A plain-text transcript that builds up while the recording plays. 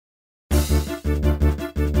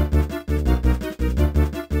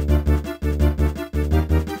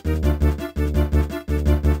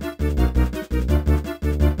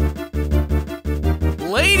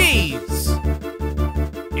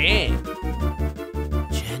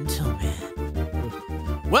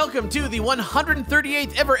Welcome to the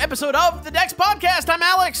 138th ever episode of the Dex Podcast. I'm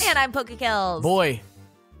Alex. And I'm Kellz. Boy,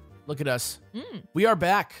 look at us. We are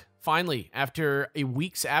back, finally, after a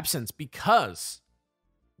week's absence because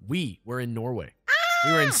we were in Norway.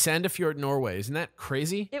 We were in Sandefjord, Norway. Isn't that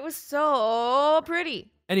crazy? It was so pretty.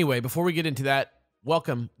 Anyway, before we get into that,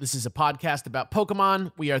 welcome. This is a podcast about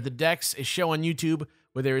Pokemon. We are the Dex, a show on YouTube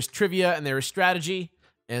where there is trivia and there is strategy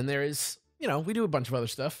and there is, we do a bunch of other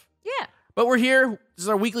stuff. Yeah. But we're here. This is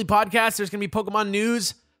our weekly podcast. There's going to be Pokemon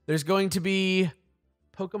news. There's going to be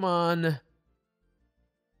Pokemon.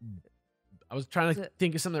 I was trying to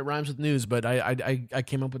think of something that rhymes with news, but I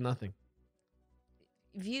came up with nothing.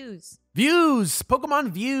 Views.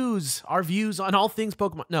 Pokemon views. Our views on all things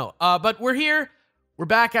Pokemon. No, but we're here. We're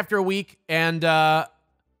back after a week, and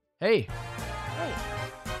hey.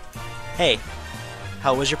 Hey,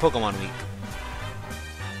 how was your Pokemon week?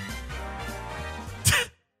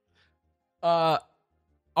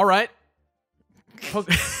 All right.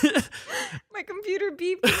 My computer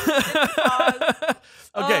beeped.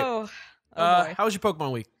 Okay. Oh boy. How was your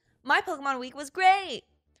Pokemon week? My Pokemon week was great.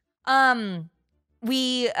 Are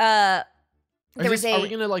we gonna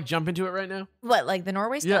jump into it right now? What, like the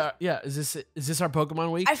Norway stuff? Yeah. Is this our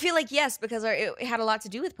Pokemon week? I feel like yes, because it had a lot to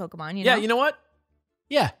do with Pokemon. Yeah. You know what?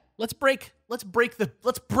 Yeah. Let's break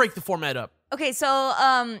the format up. Okay.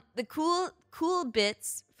 So the cool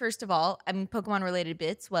bits. First of all, Pokemon related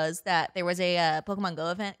bits was that there was a Pokemon Go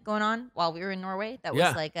event going on while we were in Norway. That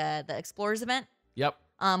was the Explorers event. Yep.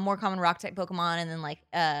 More common rock type Pokemon, and then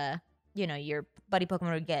your buddy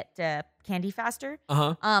Pokemon would get candy faster.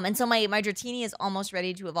 And so my Dratini is almost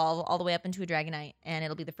ready to evolve all the way up into a Dragonite, and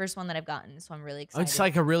it'll be the first one that I've gotten. So I'm really excited. It's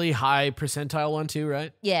like a really high percentile one too,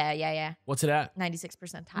 right? Yeah. What's it at? 96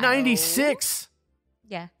 percentile. 96.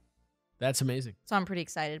 Yeah. That's amazing. So I'm pretty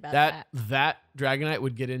excited about that. That Dragonite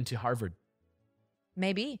would get into Harvard.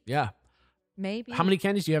 Maybe. Yeah. Maybe. How many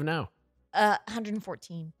candies do you have now?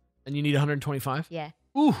 114. And you need 125? Yeah.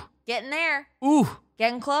 Ooh. Getting there. Ooh.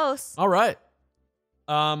 Getting close. All right.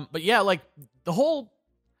 But yeah, like the whole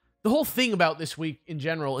thing about this week in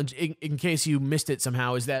general, in case you missed it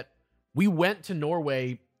somehow, is that we went to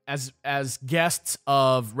Norway as guests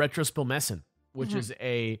of Retro Spillmessen, which is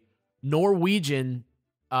a Norwegian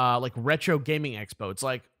retro gaming expo. It's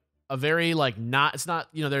like a very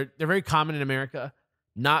they're very common in America,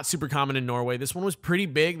 not super common in Norway. This one was pretty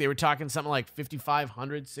big. They were talking something like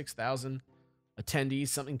 5,500, 6,000 attendees,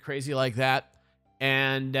 something crazy like that.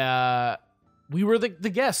 And we were the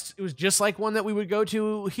guests. It was just like one that we would go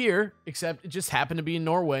to here, except it just happened to be in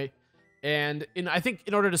Norway. And I think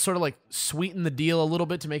in order to sort of like sweeten the deal a little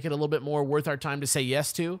bit, to make it a little bit more worth our time to say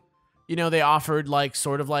yes to, they offered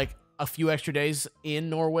a few extra days in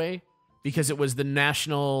Norway because it was the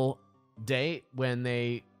national day when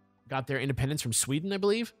they got their independence from Sweden, I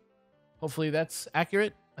believe. Hopefully that's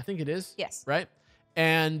accurate. I think it is. Yes. Right?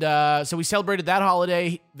 And so we celebrated that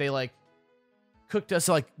holiday. They cooked us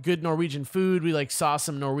good Norwegian food. We saw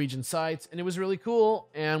some Norwegian sights, and it was really cool.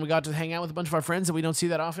 And we got to hang out with a bunch of our friends that we don't see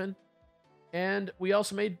that often. And we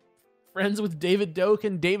also made friends with David Doak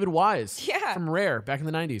and David Wise from Rare back in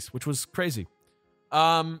the 90s, which was crazy.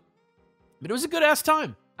 But it was a good ass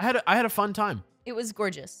time. I had a fun time. It was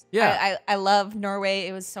gorgeous. Yeah. I love Norway.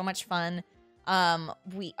 It was so much fun.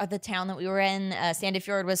 The town that we were in,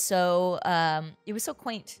 Sandefjord, was so it was so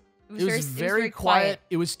quaint. It was very quiet.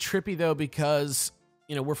 It was trippy though because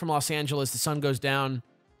we're from Los Angeles. The sun goes down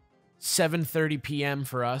 7:30 p.m.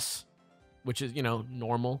 for us, which is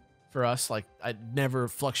normal for us. It never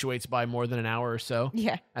fluctuates by more than an hour or so.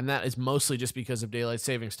 Yeah. And that is mostly just because of daylight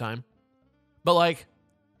savings time. But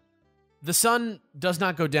the sun does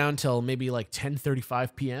not go down till maybe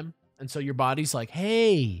 10:35 p.m. And so your body's like,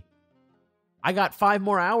 hey, I got 5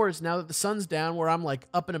 more hours now that the sun's down where I'm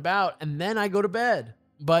up and about, and then I go to bed.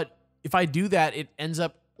 But if I do that, it ends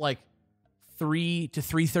up 3 to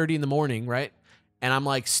 3:30 in the morning, right? And I'm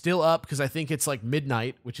still up because I think it's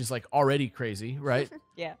midnight, which is already crazy, right?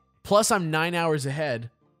 Yeah. Plus I'm 9 hours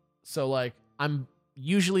ahead. So I'm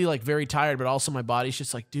usually very tired, but also my body's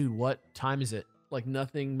just dude, what time is it?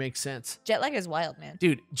 Nothing makes sense. Jet lag is wild, man.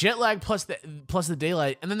 Dude, jet lag plus the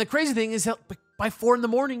daylight. And then the crazy thing is that by 4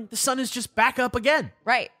 a.m, the sun is just back up again.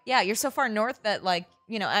 Right. Yeah, you're so far north that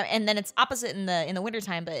and then it's opposite in the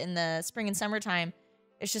wintertime, but in the spring and summertime,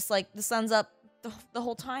 it's just the sun's up the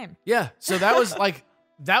whole time. Yeah. So that was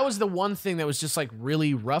that was the one thing that was just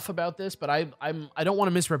really rough about this, but I don't want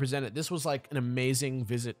to misrepresent it. This was an amazing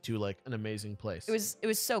visit to an amazing place. It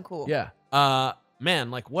was so cool. Yeah.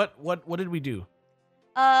 Man, what did we do?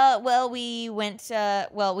 Well, we went.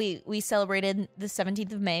 We celebrated the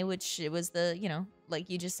 17th of May, which it was like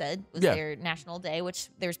you just said, was their national day. Which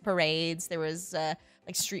there's parades, there was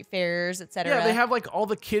like street fairs, etc. Yeah, they have like all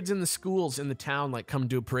the kids in the schools in the town like come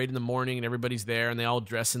do a parade in the morning, and everybody's there, and they all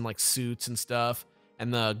dress in like suits and stuff.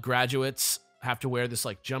 And the graduates have to wear this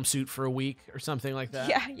like jumpsuit for a week or something like that.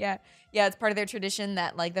 Yeah. It's part of their tradition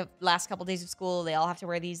that like the last couple days of school, they all have to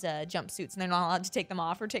wear these jumpsuits, and they're not allowed to take them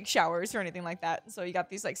off or take showers or anything like that. So you got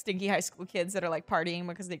these like stinky high school kids that are like partying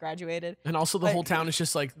because they graduated. And also the whole town is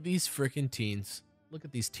just like, these freaking teens. Look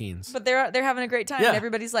at these teens. But they're having a great time. Yeah. And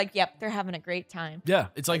everybody's like, yep, they're having a great time. Yeah,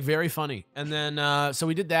 it's like very funny. And then so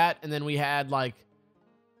we did that, and then we had like,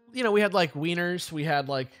 we had like wieners, we had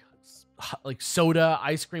like soda,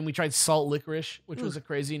 ice cream. We tried salt licorice, which was a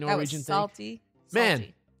crazy Norwegian thing. Salty.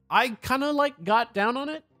 Man, I kind of like got down on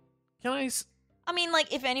it. I mean,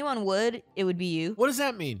 like, if anyone would, it would be you. What does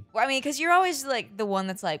that mean? Well, I mean, because you're always like the one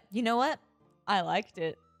that's like, you know what? I liked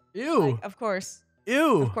it. Ew. Like, of course.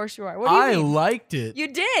 Ew. Of course you are. What do you mean? liked it. You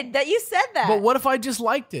did. You said that. But what if I just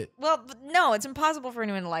liked it? Well, no, it's impossible for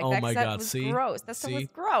anyone to like that. Oh my That God, was see? gross. That stuff was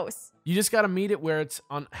gross. You just got to meet it where it's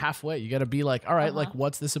on halfway. You got to be like, all right, like,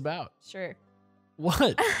 what's this about? Sure.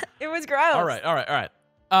 What? It was gross. All right.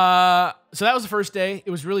 So that was the first day.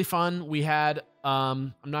 It was really fun. We had,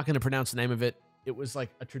 I'm not going to pronounce the name of it. It was like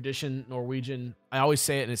a tradition Norwegian. I always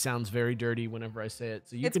say it and it sounds very dirty whenever I say it.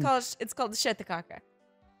 So it's called skjøttekake.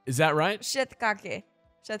 Is that right? Skjøttekake.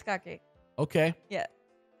 Okay. Yeah.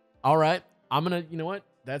 All right. I'm going to, you know what?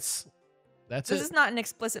 That's This it. is not an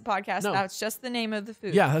explicit podcast. No. That's just the name of the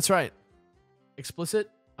food. Yeah, that's right. Explicit?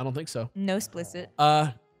 I don't think so. No explicit.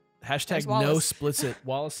 Hashtag Wallace. no splicit.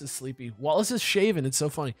 Wallace is sleepy. Wallace is shaven. It's so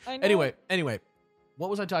funny. I know. Anyway, what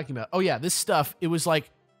was I talking about? Oh yeah, this stuff. It was like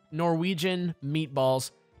Norwegian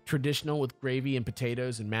meatballs, traditional with gravy and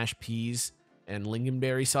potatoes and mashed peas and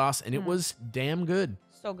lingonberry sauce, and it was damn good.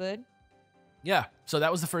 So good. Yeah. So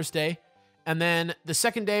that was the first day, and then the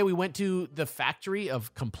second day we went to the factory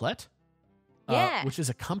of Komplett, which is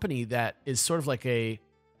a company that is sort of like a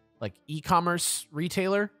e-commerce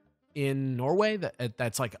retailer in Norway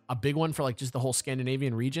that's like a big one for like just the whole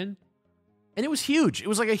Scandinavian region. And it was huge. It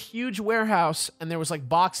was like a huge warehouse, and there was like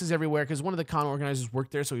boxes everywhere because one of the con organizers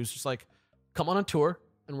worked there. So he was just like, come on a tour.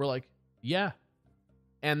 And we're like, yeah.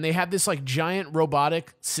 And they had this like giant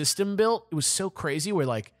robotic system built. It was so crazy where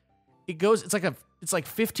like it's like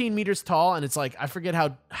 15 meters tall, and it's like, I forget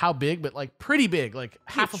how big, but like pretty big, like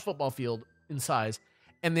half a football field in size.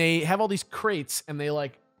 And they have all these crates, and they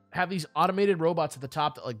like have these automated robots at the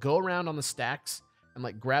top that like go around on the stacks and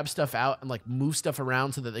like grab stuff out and like move stuff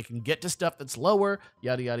around so that they can get to stuff that's lower,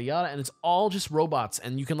 yada, yada, yada. And it's all just robots,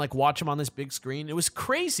 and you can like watch them on this big screen. It was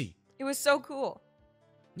crazy. It was so cool.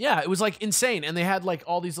 Yeah, it was like insane. And they had like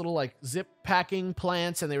all these little like zip packing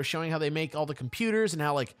plants, and they were showing how they make all the computers and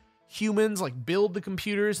how like humans like build the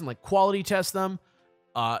computers and like quality test them.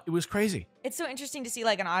 It was crazy. It's so interesting to see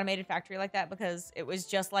like an automated factory like that, because it was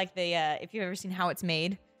just like the if you've ever seen How It's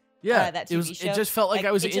Made. Yeah, that TV show. It just felt like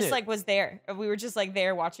I was in it. It just like was there. We were just like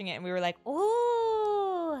there watching it, and we were like,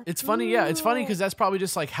 "Oh." It's funny, yeah. It's funny because that's probably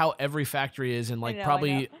just like how every factory is, and like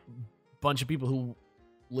probably a bunch of people who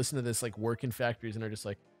listen to this like work in factories and are just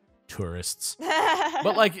like tourists.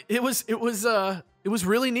 But like it was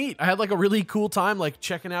really neat. I had like a really cool time like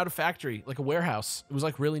checking out a factory, like a warehouse. It was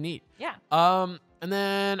like really neat. Yeah. And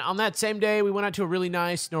then on that same day, we went out to a really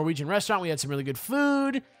nice Norwegian restaurant. We had some really good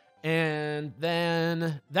food. And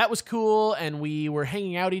then that was cool, and we were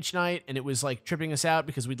hanging out each night, and it was like tripping us out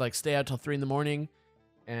because we'd like stay out till 3 a.m.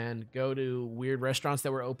 and go to weird restaurants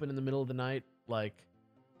that were open in the middle of the night, like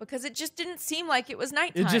because it just didn't seem like it was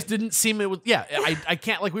nighttime. It just didn't seem it was. Yeah, I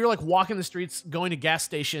can't like we were like walking the streets, going to gas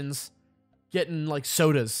stations, getting like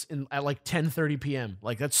sodas at like 10:30 p.m.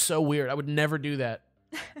 Like that's so weird. I would never do that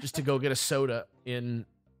just to go get a soda in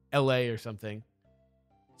L.A. or something.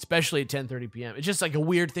 Especially at 10:30 p.m. It's just like a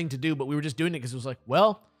weird thing to do, but we were just doing it because it was like,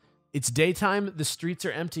 well, it's daytime, the streets are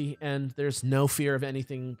empty, and there's no fear of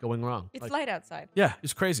anything going wrong. It's like, light outside. Yeah,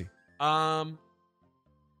 it's crazy. That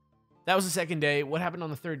was the second day. What happened on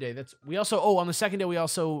the third day? On the second day we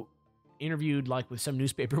also interviewed like with some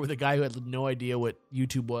newspaper with a guy who had no idea what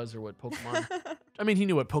YouTube was or what Pokemon. I mean, he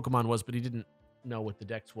knew what Pokemon was, but he didn't know what the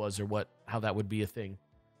Dex was or how that would be a thing.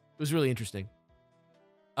 It was really interesting.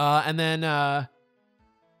 And then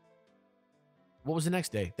what was the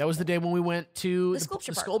next day? That was the day when we went to the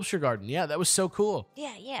sculpture garden. Yeah, that was so cool.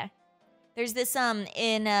 Yeah. There's this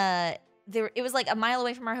it was like a mile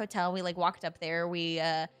away from our hotel. We like walked up there.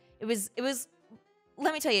 It was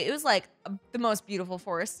let me tell you, it was like the most beautiful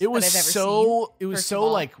forest that I've ever seen. It was so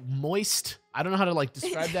like moist. I don't know how to like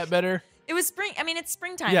describe that better. It was spring. I mean, it's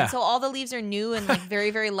springtime, Yeah. so all the leaves are new and like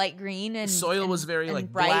very, very light green, and The soil was very and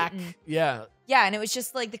like bright black. and- Yeah. Yeah, and it was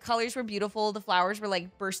just like the colors were beautiful. The flowers were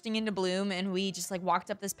like bursting into bloom, and we just like walked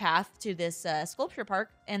up this path to this sculpture park.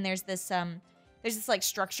 And there's this like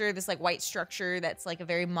structure, this like white structure that's like a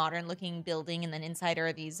very modern looking building, and then inside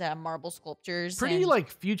are these marble sculptures. Pretty and- like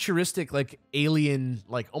futuristic, like alien,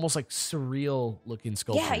 like almost like surreal looking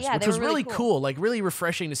sculptures. yeah, which they was were really really cool. Like really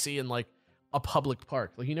refreshing to see in like a public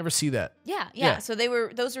park. Like you never see that. Yeah. Yeah. So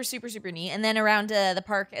those were super, super neat. And then around the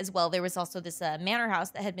park as well, there was also this manor house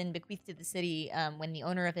that had been bequeathed to the city when the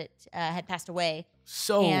owner of it had passed away.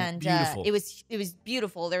 So And beautiful. it was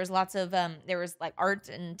beautiful. There was lots of there was like art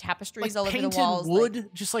and tapestries like all over painted the walls. wood,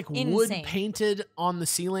 like- just like wood insane. painted on the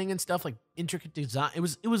ceiling and stuff, like intricate design.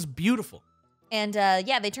 It was beautiful. And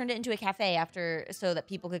they turned it into a cafe after, so that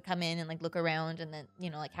people could come in and like look around and then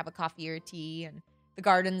like have a coffee or tea. And the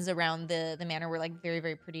gardens around the manor were like very,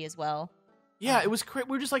 very pretty as well. Yeah, it was great.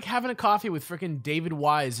 We were just like having a coffee with freaking David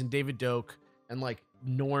Wise and David Doak and like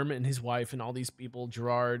Norm and his wife and all these people,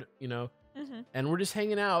 Gerard, Mm-hmm. and we're just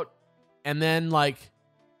hanging out. And then like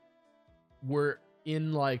we're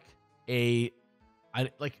in like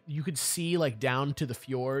you could see like down to the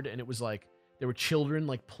fjord, and it was like there were children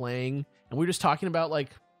like playing, and we were just talking about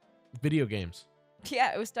like video games.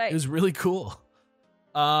 Yeah, it was tight. It was really cool.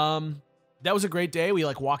 That was a great day. We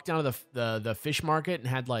like walked down to the fish market and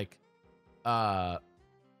had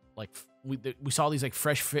we saw these like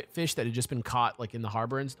fresh fish that had just been caught like in the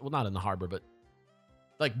harbor, and well, not in the harbor, but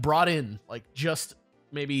like brought in like just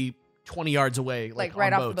maybe 20 yards away, like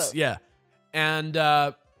right on off the boats. boat. Yeah, and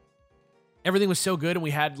everything was so good, and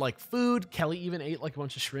we had like food. Kelly even ate like a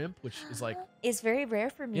bunch of shrimp, which is like it's very rare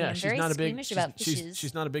for me. yeah, I'm she's very not a big squeamish about fishes.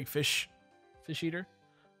 she's not a big fish eater.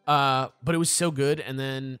 But it was so good. And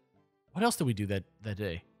then what else did we do that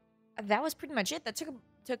day? That was pretty much it. That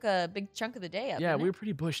took a big chunk of the day up. Yeah, didn't we it? were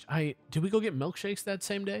pretty bushed. Did we go get milkshakes that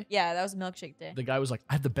same day? Yeah, that was milkshake day. The guy was like,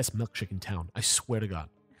 I have the best milkshake in town. I swear to God.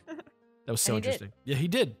 That was so And he did. interesting. Yeah, he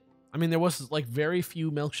did. I mean, there was like very few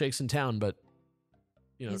milkshakes in town, but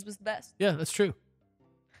His was the best. yeah, that's true.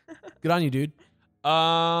 Good on you, dude.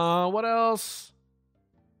 What else?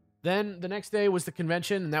 Then the next day was the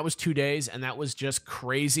convention, and that was 2 days, and that was just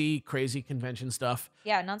crazy, crazy convention stuff.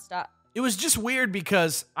 Yeah, nonstop. It was just weird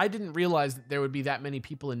because I didn't realize that there would be that many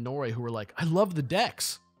people in Norway who were like, I love the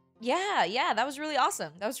decks. Yeah, that was really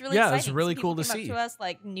awesome. That was really Yeah, exciting. it was really People cool to came see. Up to us,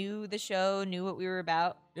 like knew the show, knew what we were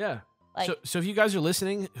about. Yeah. Like, So if you guys are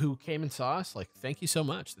listening who came and saw us, like, thank you so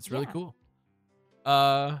much. That's really Yeah.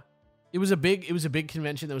 cool. It was a big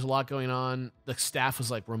convention. There was a lot going on. The staff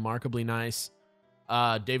was like remarkably nice.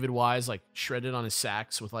 David Wise like shredded on his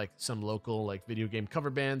sax with like some local like video game cover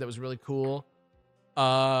band that was really cool.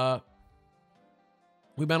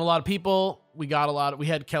 We met a lot of people. We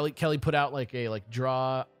had Kelly put out like a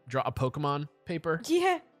draw a Pokemon paper.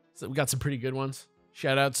 yeah. So we got some pretty good ones.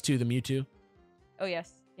 Shout outs to the Mewtwo. Oh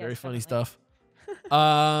yes. Very funny definitely. stuff.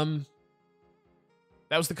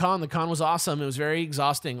 That was the con. The con was awesome. It was very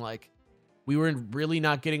exhausting. Like we were really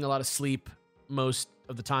not getting a lot of sleep most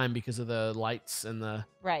of the time because of the lights and the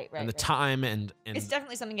Right. and the right. time and It's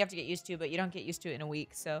definitely something you have to get used to, but you don't get used to it in a week.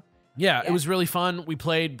 So yeah, it Yeah. was really fun. We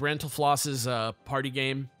played Brental Floss's party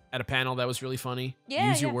game at a panel. That was really funny. Yeah,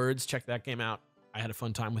 Use Your yeah. Words. Check that game out. I had a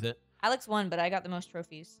fun time with it. Alex won, but I got the most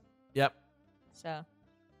trophies. Yep. So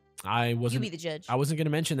I you wasn't be the judge. I wasn't gonna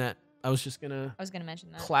mention that. I was just gonna I was gonna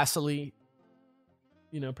mention that. classily,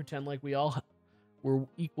 pretend like we all were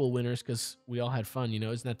equal winners because we all had fun.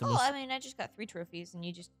 Isn't that the Oh, most? I mean, I just got 3 trophies, and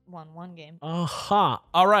you just won 1 game. Uh-huh.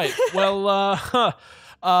 All right. Well,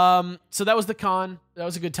 so that was the con. That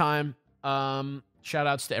was a good time. Shout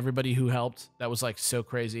outs to everybody who helped. That was like so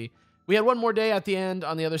crazy. We had one more day at the end.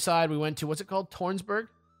 On the other side, we went to, what's it called? Tornsburg?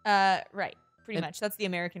 Right. Pretty And- much. That's the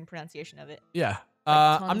American pronunciation of it. Yeah.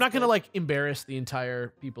 Like I'm not going to Tornsburg. like embarrass the entire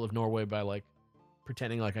people of Norway by like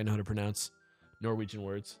pretending like I know how to pronounce Norwegian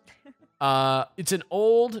words. It's an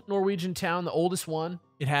old Norwegian town, the oldest one.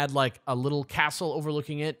 It had like a little castle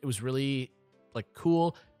overlooking it. It was really like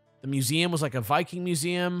cool. The museum was like a Viking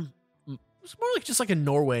museum. It was more like just like a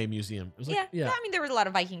Norway museum. It was like, Yeah. I mean, there was a lot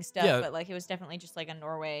of Viking stuff, Yeah. but like it was definitely just like a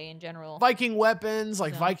Norway in general. Viking weapons,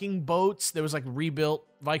 like So- Viking boats. There was like rebuilt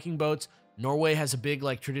Viking boats. Norway has a big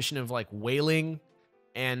like tradition of like whaling,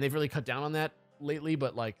 and they've really cut down on that lately,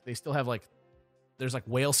 but like they still have like there's like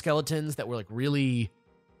whale skeletons that were like really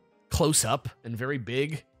close up and very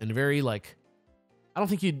big and very like I don't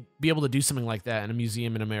think you'd be able to do something like that in a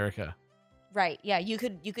museum in America. Right. Yeah. You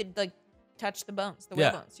could like touch the bones, the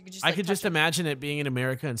Yeah. whale bones. You could just. I like, could touch just them. imagine it being in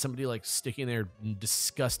America and somebody like sticking their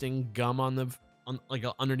disgusting gum on like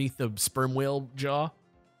underneath the sperm whale jaw.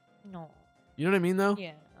 No. You know what I mean, though?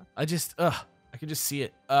 Yeah. I could just see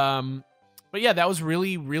it. But yeah, that was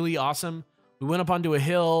really, really awesome. We went up onto a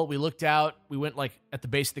hill. We looked out. We went like at the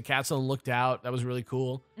base of the castle and looked out. That was really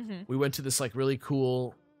cool. Mm-hmm. We went to this like really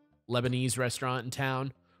cool Lebanese restaurant in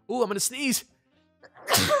town. Ooh, I'm gonna sneeze.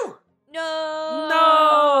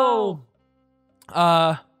 No.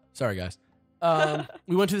 Sorry guys.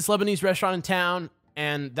 We went to this Lebanese restaurant in town,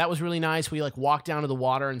 and that was really nice. We like walked down to the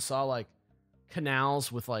water and saw like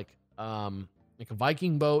canals with like a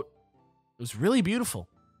Viking boat. It was really beautiful.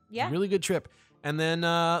 Yeah. Really good trip. And then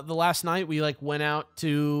the last night we like went out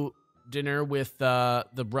to dinner with the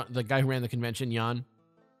guy who ran the convention, Jan.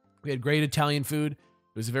 We had great Italian food.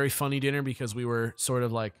 It was a very funny dinner because we were sort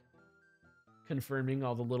of like confirming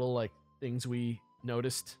all the little like things we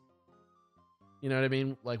noticed. You know what I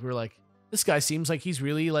mean? Like we were like, this guy seems like he's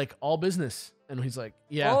really like all business. And he's like,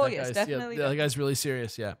 yeah, Oh, that yes, guy's, definitely, that guy's really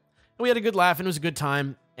serious. Yeah. And we had a good laugh and it was a good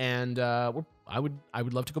time. And I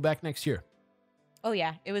would love to go back next year. Oh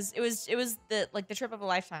yeah, it was the trip of a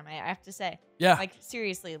lifetime. I have to say. Yeah. Like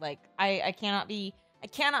seriously, like I cannot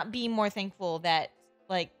be more thankful that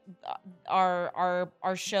like our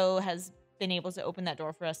show has been able to open that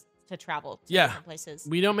door for us to travel to different places.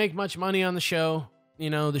 We don't make much money on the show.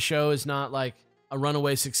 You know, the show is not like a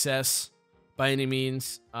runaway success by any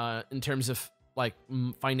means in terms of like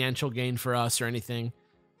financial gain for us or anything.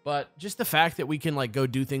 But just the fact that we can like go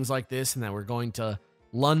do things like this and that we're going to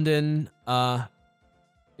London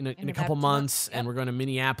in a couple months and we're going to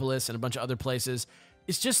Minneapolis and a bunch of other places.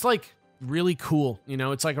 It's just like really cool. You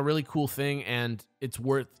know, it's like a really cool thing and it's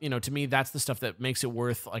worth, you know, to me, that's the stuff that makes it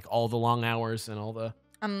worth like all the long hours and all the.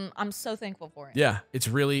 I'm so thankful for it. Yeah, it's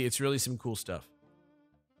really some cool stuff.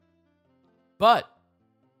 But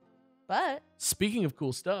speaking of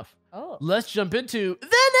cool stuff, let's jump into the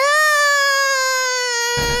news.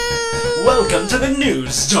 Welcome to the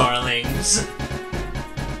news, darlings.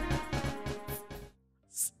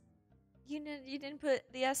 You didn't put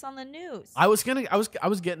the S on the news. I was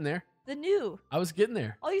getting there. The new. I was getting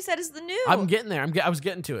there. All you said is the new. I'm getting there. I was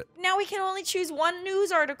getting to it. Now we can only choose one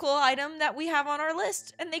news article item that we have on our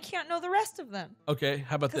list, and they can't know the rest of them. Okay,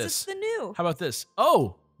 how about this? It's the new. How about this?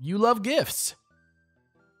 Oh, you love gifts.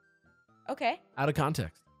 Okay. Out of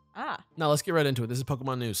context. Ah. Now let's get right into it. This is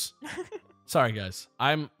Pokemon news. Sorry, guys.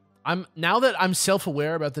 I'm now that I'm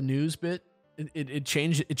self-aware about the news bit. It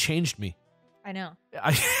changed me. I know.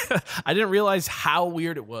 I didn't realize how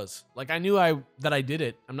weird it was. Like I knew that I did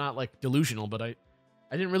it. I'm not like delusional, but I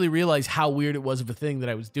didn't really realize how weird it was of a thing that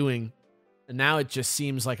I was doing. And now it just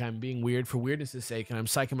seems like I'm being weird for weirdness' sake and I'm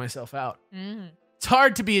psyching myself out. Mm-hmm. It's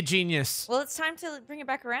hard to be a genius. Well, it's time to bring it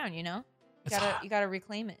back around, you know? You gotta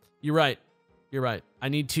reclaim it. You're right. I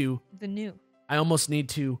need to. The new. I almost need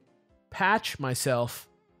to patch myself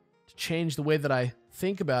to change the way that I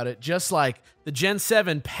think about it. Just like the Gen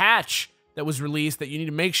 7 patch that was released that you need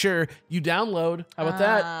to make sure you download. How about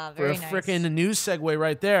that? For a freaking news segue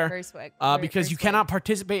right there. Very swag. Because you cannot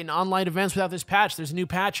participate in online events without this patch. There's a new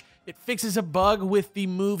patch. It fixes a bug with the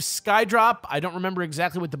move Skydrop. I don't remember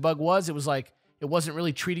exactly what the bug was. It was like, it wasn't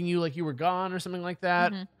really treating you like you were gone or something like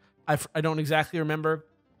that. Mm-hmm. I don't exactly remember.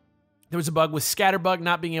 There was a bug with Scatterbug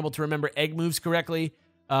not being able to remember egg moves correctly,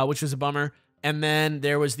 which was a bummer. And then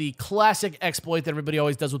there was the classic exploit that everybody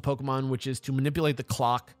always does with Pokemon, which is to manipulate the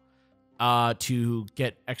clock to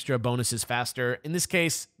get extra bonuses faster. In this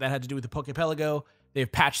case, that had to do with the Pokepelago.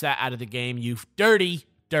 They've patched that out of the game. You dirty,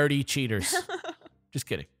 dirty cheaters. Just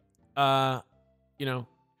kidding. You know,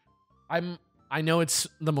 I know it's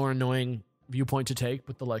the more annoying viewpoint to take,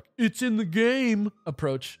 but the like, it's in the game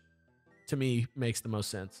approach to me makes the most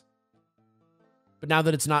sense. But now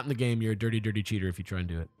that it's not in the game, you're a dirty, dirty cheater if you try and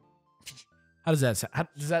do it. How does that sound?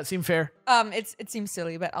 Does that seem fair? It seems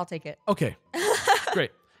silly, but I'll take it. Okay.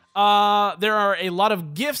 Great. There are a lot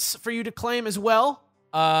of gifts for you to claim as well.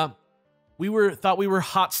 We thought we were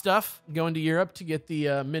hot stuff going to Europe to get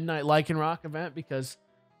the Midnight Lycanroc event because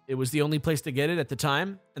it was the only place to get it at the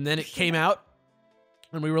time. And then it came out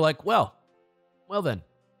and we were like, well then.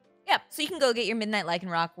 Yeah, so you can go get your Midnight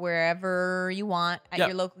Lycanroc wherever you want at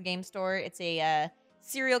your local game store. It's a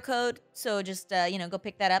serial code, so just go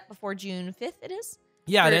pick that up before June 5th. It is.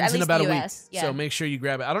 Yeah, it ends in about a week. Yeah. So make sure you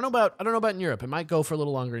grab it. I don't know about in Europe. It might go for a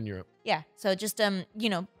little longer in Europe. Yeah. So just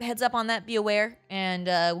heads up on that. Be aware and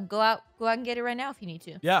go out and get it right now if you need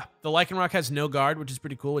to. Yeah, the Lycanroc has no guard, which is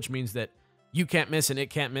pretty cool. Which means that you can't miss and it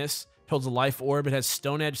can't miss. It holds a life orb. It has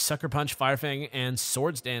Stone Edge, Sucker Punch, Fire Fang, and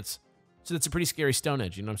Swords Dance. So that's a pretty scary Stone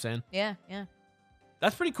Edge. You know what I'm saying? Yeah. Yeah.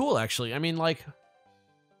 That's pretty cool, actually. I mean, like,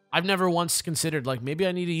 I've never once considered like maybe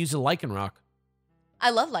I need to use a Lycanroc.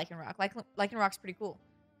 I love Lycanroc. Lycanroc's pretty cool.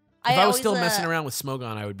 If I was still messing around with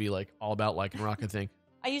Smogon, I would be like all about Lycanroc, I think.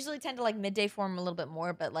 I usually tend to like midday form a little bit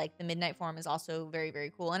more, but like the midnight form is also very,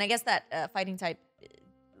 very cool. And I guess that fighting type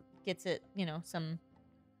gets it, some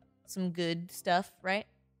good stuff, right?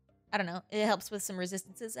 I don't know. It helps with some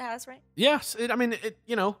resistances it has, right? Yes.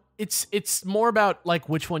 It's more about like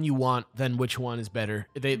which one you want than which one is better.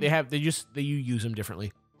 You use them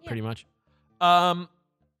differently, pretty much.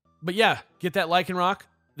 But yeah, get that Lycanroc.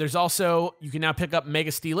 There's also, you can now pick up Mega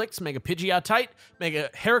Steelix, Mega Pidgeotite, Mega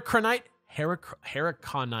Haraconite.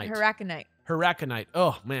 Haraconite.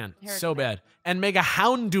 Oh, man. So bad. And Mega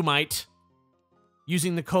Houndumite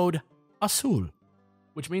using the code Azul,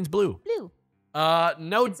 which means blue. Blue.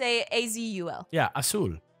 No. It's Azul. Yeah,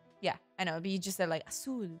 Azul. Yeah, I know. But you just said like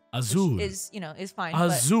Azul. Azul. Which is fine.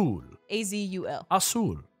 Azul. Azul.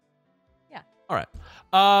 Azul. Yeah. All right.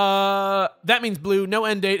 That means blue. No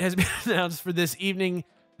end date has been announced for this event.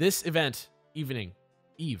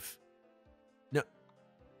 Eve. No.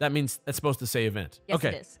 That means that's supposed to say event. Yes,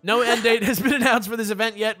 okay. It is. No end date has been announced for this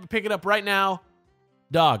event yet. Pick it up right now.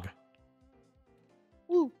 Dog.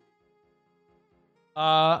 Woo.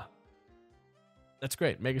 That's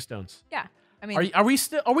great. Mega Stones. Yeah. I mean, are we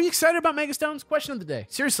excited about Mega Stones? Question of the day.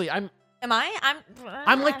 Seriously, I'm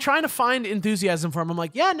like trying to find enthusiasm for them. I'm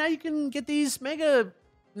like, yeah, now you can get these Mega.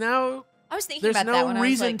 Now I was thinking there's about no that when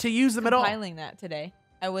reason I was, like, to use them at all. Compiling that today.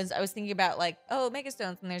 I was thinking about like, oh, Mega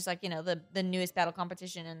Stones, and there's like, the newest battle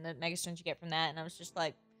competition and the Mega Stones you get from that, and I was just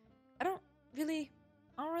like, I don't really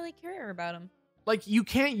care about them. Like, you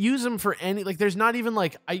can't use them for any, like, there's not even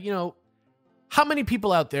like, how many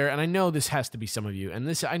people out there, and I know this has to be some of you, and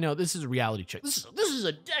I know this is a reality check. This is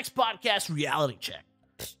a Dex podcast reality check.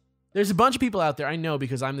 There's a bunch of people out there, I know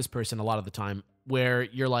because I'm this person a lot of the time, where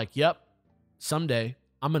you're like, yep, someday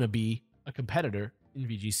I'm going to be a competitor in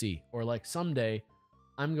VGC, or like someday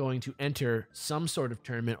I'm going to enter some sort of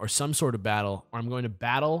tournament or some sort of battle, or I'm going to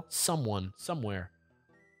battle someone somewhere.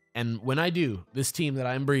 And when I do, this team that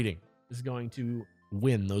I'm breeding is going to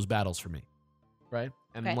win those battles for me. Right?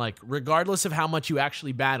 And like, regardless of how much you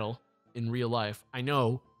actually battle in real life, I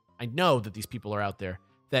know that these people are out there,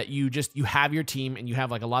 that you have your team and you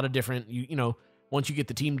have like a lot of different, once you get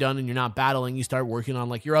the team done and you're not battling, you start working on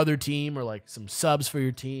like your other team or like some subs for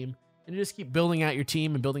your team, and you just keep building out your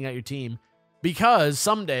team and building out your team, because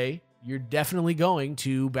someday you're definitely going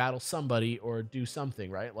to battle somebody or do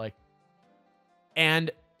something, right? Like,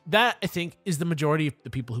 and that, I think, is the majority of the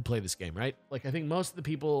people who play this game, right? Like, I think most of the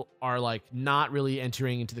people are, like, not really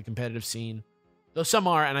entering into the competitive scene. Though some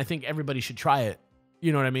are, and I think everybody should try it.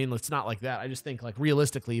 You know what I mean? It's not like that. I just think, like,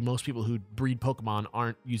 realistically, most people who breed Pokemon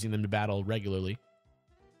aren't using them to battle regularly.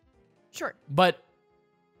 Sure. But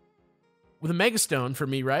with a Mega Stone, for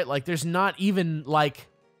me, right? Like, there's not even, like,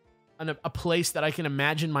 a place that I can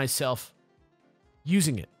imagine myself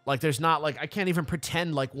using it. Like, there's not, like, I can't even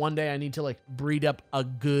pretend like one day I need to, like, breed up a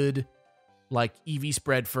good, like, EV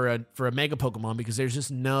spread for a Mega Pokemon, because there's just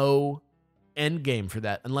no end game for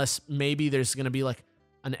that, unless maybe there's going to be, like,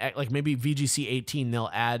 maybe VGC 18, they'll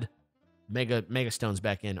add Mega Stones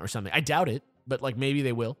back in or something. I doubt it, but, like, maybe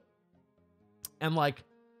they will. And, like,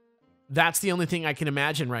 that's the only thing I can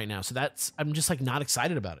imagine right now. So I'm just, like, not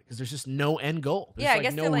excited about it, because there's just no end goal. There's, yeah, I like,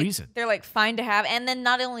 guess no reason. They're, like, fine to have. And then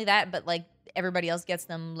not only that, but, like, everybody else gets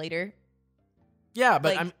them later. Yeah,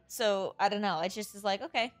 but like, so I don't know. It just is like,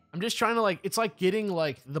 okay. I'm just trying to, like, it's like getting,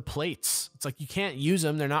 like, the plates. It's like, you can't use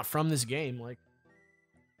them. They're not from this game. Like,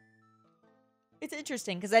 it's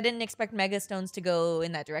interesting because I didn't expect Mega Stones to go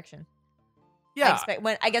in that direction. Yeah.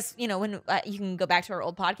 When you can go back to our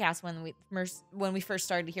old podcast when we first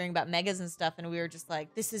started hearing about Megas and stuff, and we were just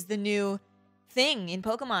like, this is the new thing in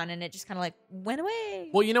Pokemon, and it just kind of like went away.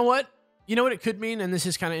 Well, you know what? You know what it could mean, and this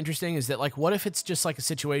is kind of interesting, is that, like, what if it's just, like, a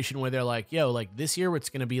situation where they're like, yo, like, this year it's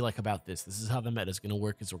going to be, like, about this. This is how the meta is going to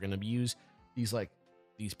work, is we're going to use these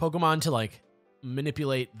Pokemon to, like,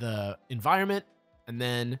 manipulate the environment, and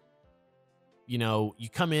then, you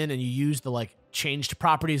come in and you use the, like, changed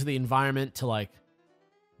properties of the environment to, like,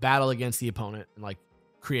 battle against the opponent and, like,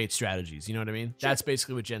 create strategies. You know what I mean? Sure. That's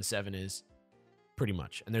basically what Gen 7 is, pretty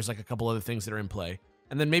much. And there's, like, a couple other things that are in play.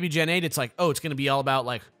 And then maybe Gen 8, it's like, oh, it's going to be all about,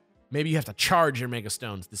 like, maybe you have to charge your Mega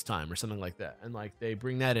Stones this time or something like that. And, like, they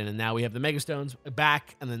bring that in, and now we have the Mega Stones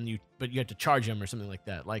back, and then you have to charge them or something like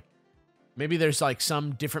that. Like, maybe there's, like,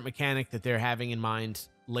 some different mechanic that they're having in mind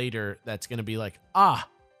later that's going to be like,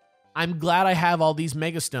 I'm glad I have all these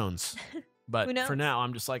Mega Stones. But for now,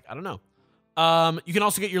 I'm just like, I don't know. You can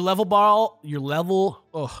also get your level ball, and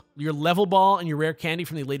your rare candy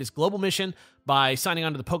from the latest global mission by signing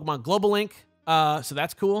on to the Pokemon Global Link. So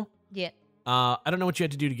that's cool. Yeah. I don't know what you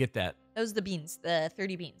had to do to get that. Those are the beans, the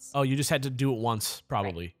 30 beans. Oh, you just had to do it once,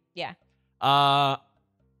 probably. Yeah.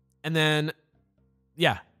 And then,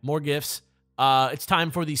 yeah, more gifts. It's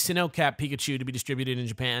time for the Sinnoh Pikachu to be distributed in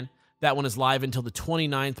Japan. That one is live until the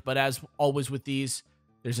 29th, but as always with these,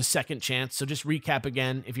 there's a second chance. So just recap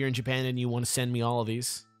again if you're in Japan and you want to send me all of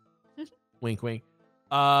these. Wink, wink.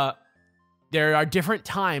 There are different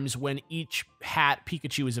times when each hat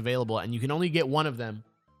Pikachu is available, and you can only get one of them.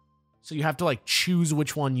 So you have to like choose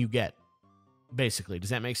which one you get. Basically, does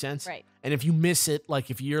that make sense? Right. And if you miss it, like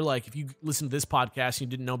if you listen to this podcast and you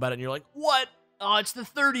didn't know about it and you're like, what? Oh, it's the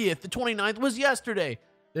 30th. The 29th was yesterday.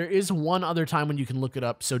 There is one other time when you can look it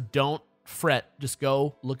up. So don't fret. Just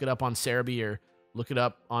go look it up on Cerebi or look it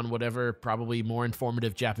up on whatever probably more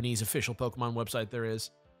informative Japanese official Pokemon website there is.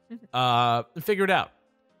 And figure it out.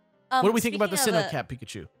 What do we think about the Sinnoh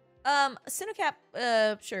Pikachu?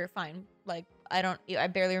 Sinnoh sure, fine. Like, I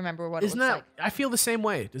barely remember what it looks like. I feel the same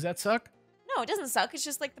way. Does that suck? No, it doesn't suck. It's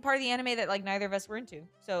just like the part of the anime that like neither of us were into.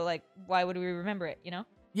 So like, why would we remember it? You know?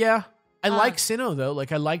 Yeah, I like Sinnoh though.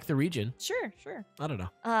 Like, I like the region. Sure. I don't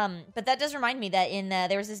know. But that does remind me that in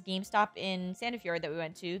there was this GameStop in Sandefjord that we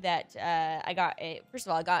went to that I got. First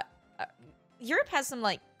of all, I got. Europe has some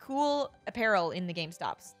like cool apparel in the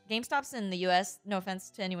GameStops. GameStops in the U.S. No offense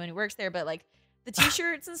to anyone who works there, but like the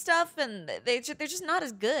T-shirts and stuff, and they're just not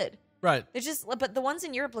as good. Right. But the ones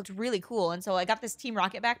in Europe looked really cool, and so I got this Team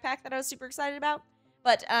Rocket backpack that I was super excited about.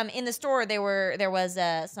 But in the store there were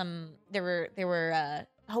Hoenn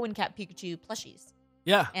Pikachu plushies.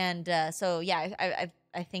 Yeah. And so yeah,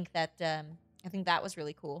 I think that was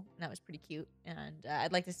really cool, and that was pretty cute, and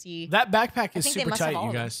I'd like to see that backpack is super tight,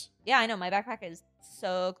 you guys. Yeah, I know, my backpack is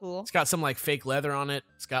so cool. It's got some like fake leather on it.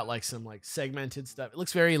 It's got like some like segmented stuff. It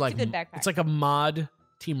looks very like it's a good backpack. It's like a mod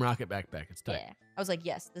Team Rocket backpack. It's tight. Yeah, I was like,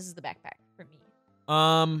 yes, this is the backpack for me.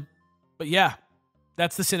 But yeah,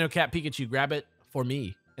 that's the Sinnoh Pikachu. Grab it for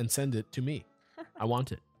me and send it to me. I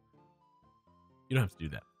want it. You don't have to do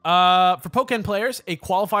that. For Pokken players, a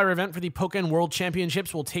qualifier event for the Pokken World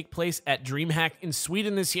Championships will take place at DreamHack in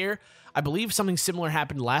Sweden this year. I believe something similar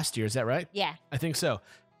happened last year. Is that right? Yeah. I think so.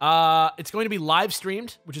 It's going to be live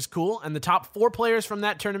streamed, which is cool. And the top 4 players from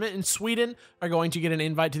that tournament in Sweden are going to get an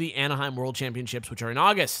invite to the Anaheim World Championships, which are in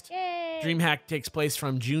August. Yay. DreamHack takes place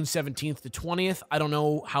from June 17th to 20th. I don't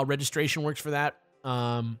know how registration works for that.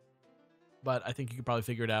 But I think you could probably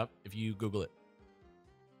figure it out if you Google it.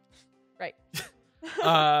 Right.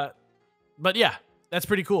 But yeah, that's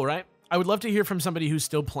pretty cool, right? I would love to hear from somebody who's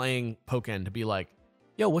still playing Pokken to be like,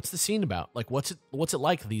 yo, what's the scene about? Like, what's it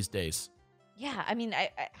like these days? Yeah, I mean, I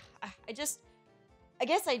guess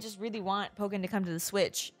I just really want Pokken to come to the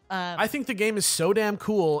Switch. I think the game is so damn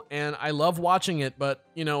cool, and I love watching it, but,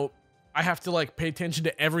 you know, I have to, like, pay attention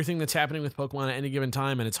to everything that's happening with Pokemon at any given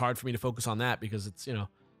time, and it's hard for me to focus on that because it's, you know,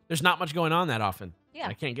 there's not much going on that often. Yeah.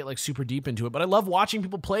 I can't get, like, super deep into it, but I love watching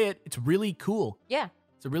people play it. It's really cool. Yeah.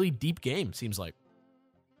 It's a really deep game, seems like.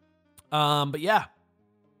 But yeah,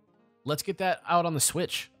 let's get that out on the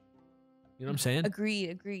Switch. You know what I'm saying?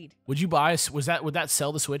 Agreed. Would you would that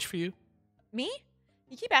sell the Switch for you? Me?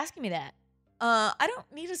 You keep asking me that. I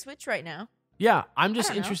don't need a Switch right now. Yeah, I'm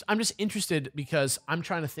just interested because I'm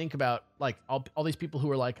trying to think about like all these people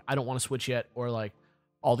who are like, I don't want a Switch yet, or like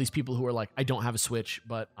all these people who are like, I don't have a Switch,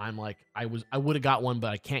 but I'm like, I would have got one,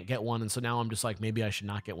 but I can't get one, and so now I'm just like, maybe I should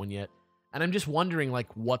not get one yet. And I'm just wondering like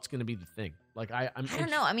what's gonna be the thing. Like I don't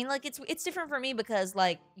know. I mean, like it's different for me because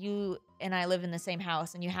like you and I live in the same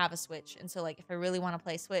house and you have a Switch, and so like if I really want to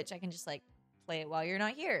play Switch, I can just like play it while you're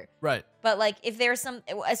not here. Right. But like if there's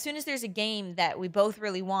as soon as there's a game that we both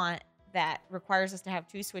really want that requires us to have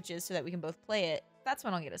 2 Switches so that we can both play it, that's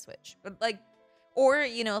when I'll get a Switch. But like, or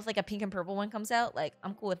you know, if like a pink and purple one comes out, like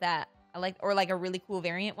I'm cool with that. Or like a really cool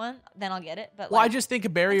variant one, then I'll get it. But well, I just think a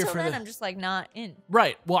barrier for then I'm just like not in.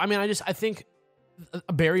 Right. Well, I mean, I think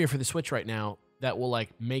a barrier for the Switch right now that will like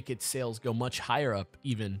make its sales go much higher up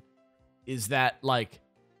even is that like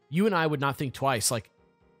you and I would not think twice. Like,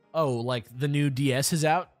 oh, like the new DS is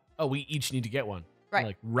out. Oh, we each need to get one. Right.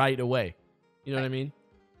 Like right away. You know what I mean?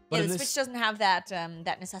 But yeah, the Switch doesn't have that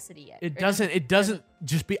that necessity yet. It doesn't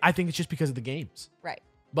just be. I think it's just because of the games. Right.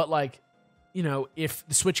 But like, you know, if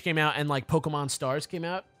the Switch came out and like Pokemon Stars came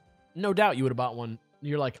out, no doubt you would have bought one.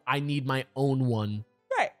 You're like, I need my own one.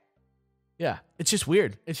 Right. Yeah. It's just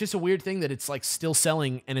weird. It's just a weird thing that it's like still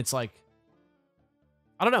selling, and it's like,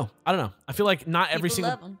 I don't know. I feel like not every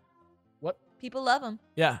single. People love them. What? People love them.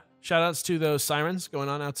 Yeah. Shout outs to those sirens going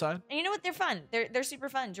on outside. And you know what? They're fun. They're super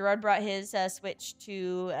fun. Gerard brought his Switch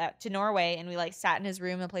to Norway, and we like sat in his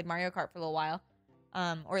room and played Mario Kart for a little while.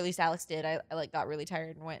 Or at least Alex did. I like got really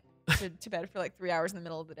tired and went to bed for like 3 hours in the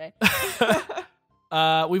middle of the day.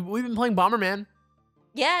 We've been playing Bomberman.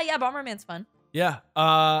 Yeah, Bomberman's fun. Yeah.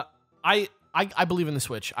 I believe in the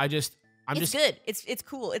Switch. It's good. It's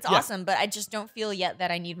cool. It's awesome, but I just don't feel yet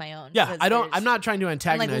that I need my own. Yeah, I'm not trying to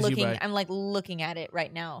antagonize you. I'm like looking at it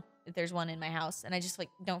right now. There's one in my house, and I just like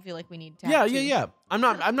don't feel like we need to. Yeah. I'm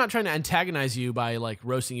not trying to antagonize you by like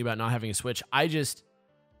roasting you about not having a Switch.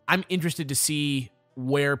 I'm interested to see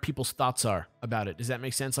where people's thoughts are about it. Does that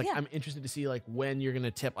make sense? Like, I'm interested to see like when you're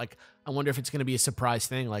gonna tip. Like, I wonder if it's gonna be a surprise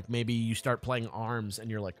thing. Like maybe you start playing ARMS and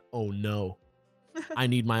you're like, oh no, I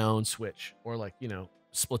need my own Switch, or like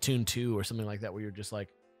Splatoon 2 or something like that, where you're just like,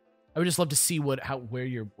 I would just love to see where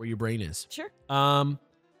your brain is. Sure.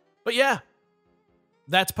 But yeah,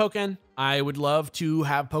 that's Pokken. I would love to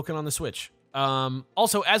have Pokken on the Switch.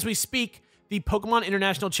 Also, as we speak, the Pokemon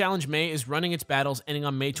International Challenge May is running its battles, ending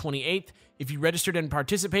on May 28th. If you registered and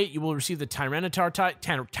participate, you will receive the Tyranitarite,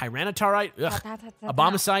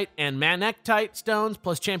 Abomasite, and Manectite stones,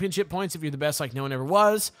 plus championship points if you're the best like no one ever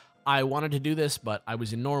was. I wanted to do this, but I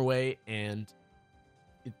was in Norway, and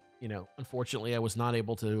unfortunately, I was not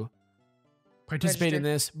able to participate in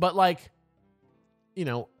this. But like,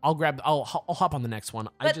 I'll hop on the next one.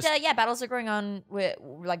 But battles are going on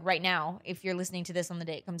like right now. If you're listening to this on the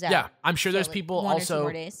day it comes out, yeah, I'm sure there's people 1 also. or 2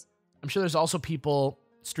 more days. I'm sure there's also people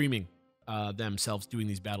streaming themselves doing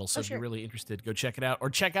these battles. So if you're really interested, go check it out, or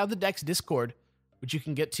check out the Dex Discord, which you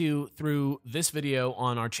can get to through this video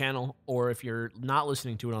on our channel, or if you're not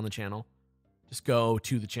listening to it on the channel, just go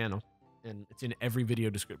to the channel. And it's in every video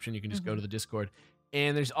description. You can just go to the Discord.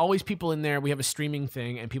 And there's always people in there. We have a streaming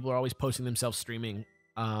thing, and people are always posting themselves streaming.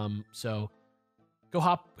 So go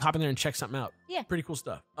hop in there and check something out. Yeah. Pretty cool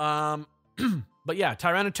stuff. But yeah,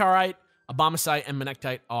 Tyranitarite, Abomasite, and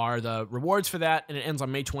Manectite are the rewards for that, and it ends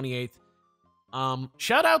on May 28th.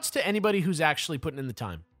 Shout outs to anybody who's actually putting in the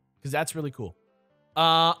time, because that's really cool.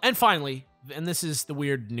 And finally, and this is the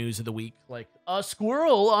weird news of the week, like a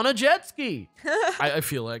squirrel on a jet ski. I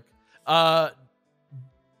feel like.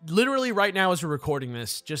 Literally right now as we're recording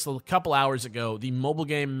this, just a couple hours ago, the mobile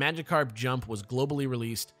game Magikarp Jump was globally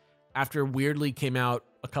released after weirdly came out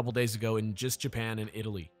a couple days ago in just Japan and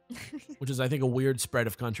Italy, which is, I think, a weird spread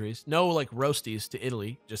of countries. No, like, roasties to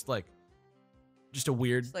Italy, just a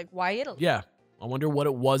weird... It's like, why Italy? Yeah. I wonder what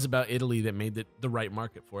it was about Italy that made it the right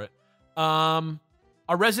market for it. Our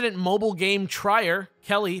resident mobile game trier,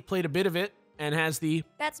 Kelly, played a bit of it and has the...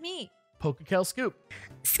 That's me. Pokekel Scoop.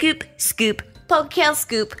 Scoop, scoop, Pokekel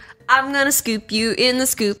scoop. I'm gonna scoop you in the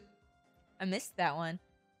scoop. I missed that one.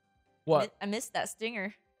 What? I missed that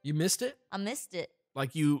stinger. You missed it? I missed it.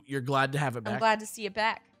 Like you're glad to have it back? I'm glad to see it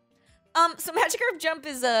back. So Magikarp Jump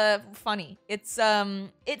is funny. It's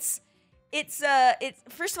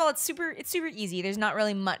first of all, it's super easy. There's not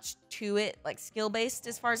really much to it, like skill based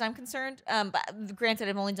as far as I'm concerned. But granted,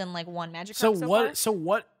 I've only done like one Magikarp so far.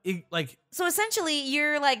 So essentially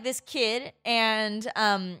you're like this kid, and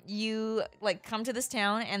you like come to this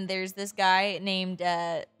town, and there's this guy named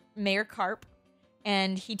Mayor Carp,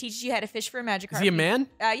 and he teaches you how to fish for a Magikarp. Is he a man?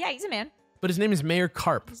 Yeah, he's a man. But his name is Mayor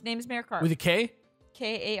Carp. His name is Mayor Carp. With a K?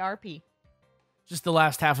 K-A-R-P. Just the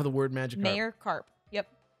last half of the word Magikarp. Mayor Carp. Yep.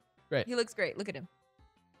 Great. He looks great. Look at him.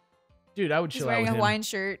 Dude, I would chill out with him. He's wearing a Hawaiian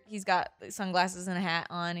shirt. He's got sunglasses and a hat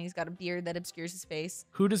on. He's got a beard that obscures his face.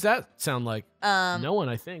 Who does that sound like? No one,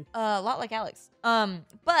 I think. A lot like Alex.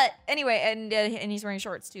 But anyway, and he's wearing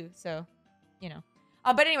shorts too, so,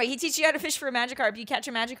 But anyway, he teaches you how to fish for a Magikarp. You catch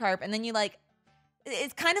a Magikarp, and then you like...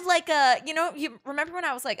 It's kind of like you remember when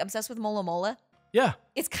I was like obsessed with Mola Mola? Yeah.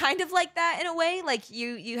 It's kind of like that in a way. Like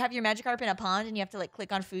you have your Magikarp in a pond, and you have to like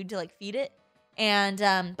click on food to like feed it. And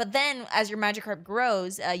but then as your Magikarp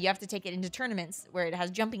grows, you have to take it into tournaments where it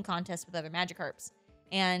has jumping contests with other Magikarps.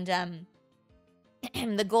 And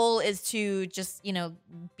the goal is to just,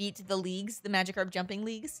 beat the leagues, the Magikarp jumping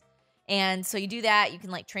leagues. And so you do that. You can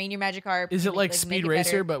like train your Magikarp. Is it like Speed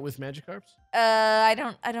Racer but with Magikarps? I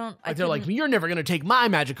don't. Like they're like, you're never gonna take my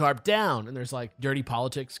Magikarp down, and there's like dirty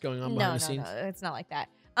politics going on behind the scenes. No, it's not like that.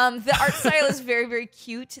 The art style is very, very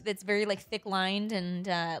cute. It's very like thick lined, and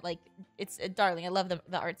like it's darling. I love the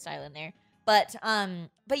art style in there. But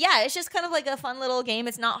yeah, it's just kind of like a fun little game.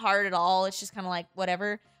 It's not hard at all. It's just kind of like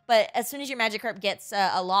whatever. But as soon as your Magikarp gets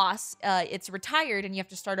a loss, it's retired, and you have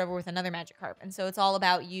to start over with another Magikarp. And so it's all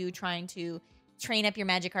about you trying to train up your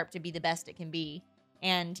Magikarp to be the best it can be.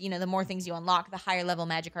 And, the more things you unlock, the higher level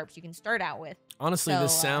Magikarps you can start out with. Honestly,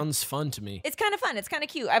 this sounds fun to me. It's kind of fun. It's kind of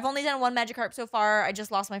cute. I've only done one Magikarp so far. I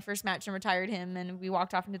just lost my first match and retired him, and we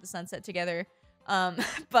walked off into the sunset together.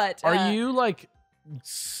 But are you, like,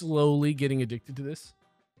 slowly getting addicted to this?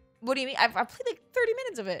 What do you mean? I've played like 30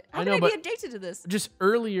 minutes of it. How can I be addicted to this? Just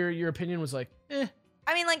earlier, your opinion was like, eh.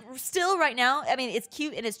 I mean, like, still right now, I mean, it's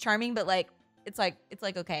cute and it's charming, but like, it's like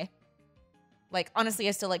okay. Like, honestly,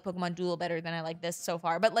 I still like Pokemon Duel better than I like this so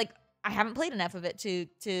far. But, like, I haven't played enough of it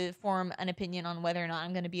to form an opinion on whether or not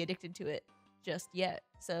I'm going to be addicted to it just yet.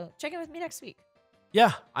 So check in with me next week.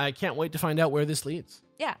 Yeah, I can't wait to find out where this leads.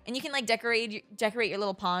 Yeah, and you can, like, decorate your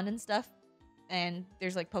little pond and stuff. And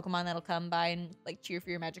there's, like, Pokemon that'll come by and, like, cheer for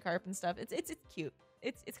your Magikarp and stuff. It's cute.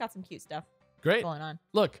 It's got some cute stuff going on.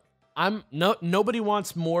 Look, nobody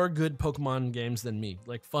wants more good Pokemon games than me.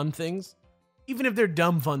 Like, fun things. Even if they're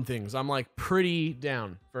dumb fun things, I'm, like, pretty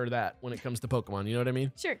down for that when it comes to Pokemon. You know what I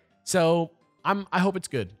mean? Sure. So I hope it's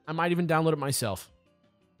good. I might even download it myself.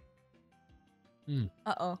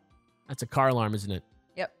 Uh-oh. That's a car alarm, isn't it?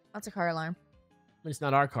 Yep, that's a car alarm. I mean, it's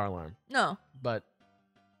not our car alarm. No. But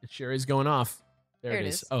it sure is going off. There it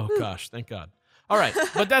is. Oh, Woo. gosh. Thank God. All right.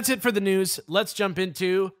 But that's it for the news. Let's jump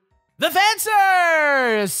into the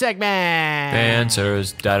FANSWERS segment.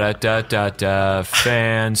 FANSWERS, da-da-da-da-da.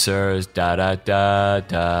 FANSWERS,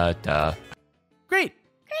 da-da-da-da-da. Great.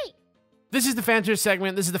 This is the FANSWERS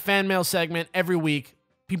segment. This is the fan mail segment. Every week,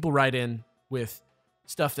 people write in with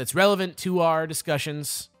stuff that's relevant to our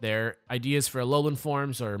discussions, their ideas for Alolan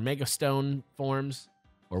forms or Megastone forms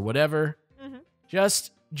or whatever. Mm-hmm.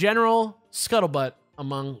 Just general scuttlebutt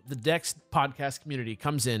among the Dex podcast community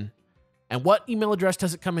comes in. And what email address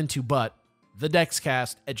does it come into but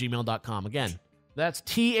thedexcast@gmail.com? Again, that's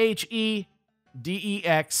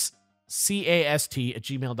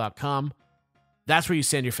thedexcast@gmail.com. That's where you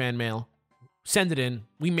send your fan mail. Send it in.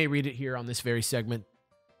 We may read it here on this very segment,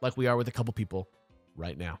 like we are with a couple people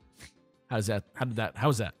right now. How's that?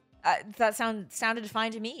 How's that? That sounded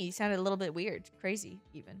fine to me. You sounded a little bit weird, crazy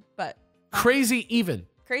even, but fine. Crazy even.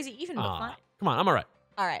 But fine. Come on, I'm all right.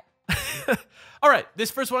 All right. All right,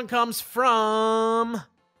 this first one comes from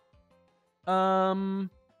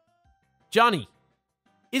Johnny.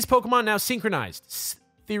 Is Pokemon now synchronized?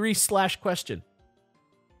 Theory/question.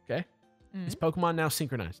 Okay. Is Pokemon now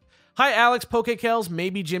synchronized? Hi, Alex, Kellz,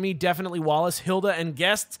 maybe Jimmy, definitely Wallace, Hilda, and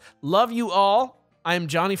guests. Love you all. I am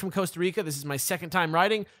Johnny from Costa Rica. This is my second time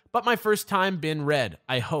writing, but my first time been read.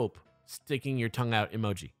 I hope. Sticking your tongue out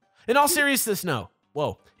emoji. In all seriousness, no.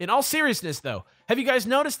 Whoa. In all seriousness, though, have you guys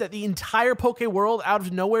noticed that the entire Poke world out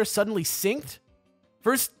of nowhere suddenly synced?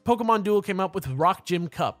 First, Pokemon Duel came up with Rock Gym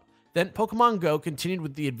Cup. Then Pokemon Go continued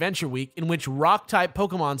with the Adventure Week, in which Rock-type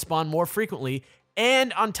Pokemon spawn more frequently.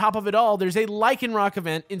 And on top of it all, there's a Lycanroc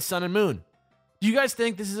event in Sun and Moon. Do you guys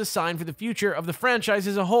think this is a sign for the future of the franchise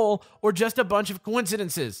as a whole, or just a bunch of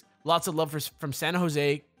coincidences? Lots of love from San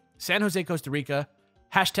Jose, Costa Rica.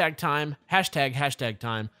 Hashtag time. Hashtag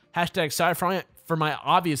time. Hashtag sorry for my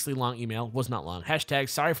obviously long email. Was not long. Hashtag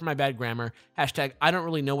sorry for my bad grammar. Hashtag I don't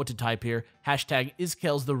really know what to type here. Hashtag is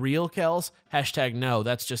Kellz the real Kellz? Hashtag no,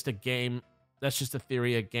 that's just a game. That's just a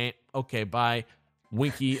theory, a game. Okay, bye.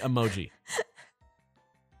 Winky emoji.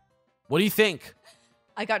 What do you think?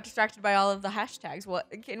 I got distracted by all of the hashtags.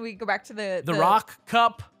 What can we go back to the Rock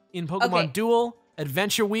Cup in Pokemon Okay. Duel,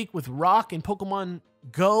 Adventure Week with Rock in Pokemon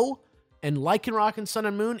Go, and Lycanroc in Sun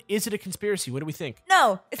and Moon? Is it a conspiracy? What do we think?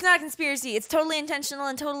 No, it's not a conspiracy. It's totally intentional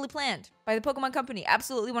and totally planned by the Pokemon Company.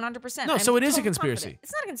 Absolutely 100%. No, so it is a totally conspiracy. confident.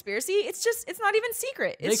 It's not a conspiracy. It's not even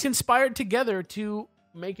secret. They It's conspired together to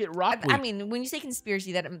make it Rock Week. I mean, when you say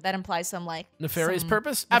conspiracy, that implies some like Nefarious some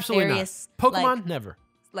purpose? Absolutely not. nefarious, Pokemon, never.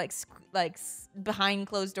 like behind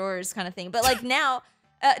closed doors kind of thing. But like now,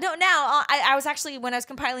 I was actually, when I was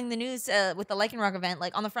compiling the news with the Lycanroc event,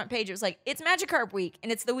 like on the front page, it was like, it's Magikarp week,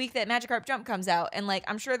 and it's the week that Magikarp Jump comes out, and like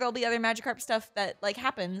I'm sure there'll be other Magikarp stuff that like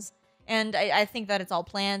happens, and I think that it's all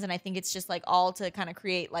planned, and I think it's just like all to kind of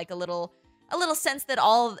create like a little sense that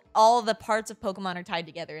all the parts of Pokemon are tied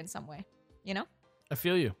together in some way, you know? I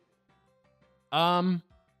feel you.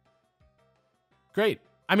 Great.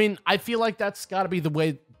 I mean, I feel like that's got to be the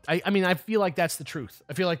way. I mean, I feel like that's the truth.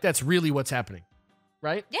 I feel like that's really what's happening,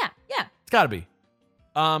 right? Yeah. It's got to be.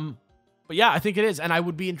 But yeah, I think it is, and I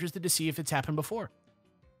would be interested to see if it's happened before.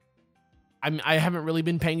 I haven't really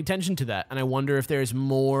been paying attention to that, and I wonder if there's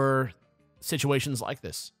more situations like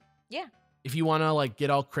this. Yeah. If you want to like get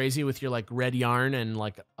all crazy with your like red yarn and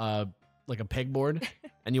like a pegboard,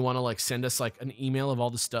 and you want to like send us like an email of all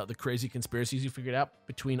the stuff, the crazy conspiracies you figured out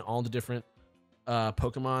between all the different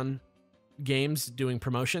Pokemon games doing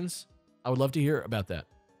promotions, I would love to hear about that.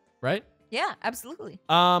 Right? Yeah, absolutely.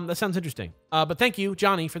 That sounds interesting. But thank you,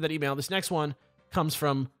 Johnny, for that email. This next one comes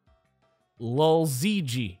from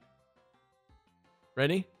Lulzg.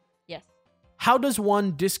 Ready? Yes. How does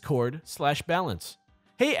one Discord/balance?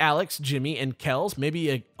 Hey, Alex, Jimmy, and Kellz,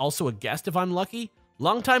 maybe also a guest if I'm lucky.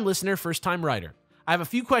 Longtime listener, first-time writer. I have a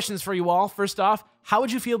few questions for you all. First off, how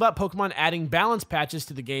would you feel about Pokemon adding balance patches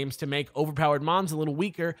to the games to make overpowered mons a little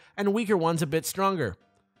weaker and weaker ones a bit stronger?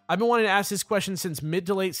 I've been wanting to ask this question since mid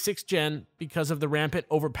to late 6th gen because of the rampant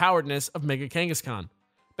overpoweredness of Mega Kangaskhan.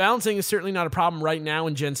 Balancing is certainly not a problem right now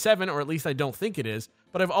in Gen 7, or at least I don't think it is,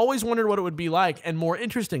 but I've always wondered what it would be like, and more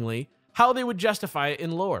interestingly, how they would justify it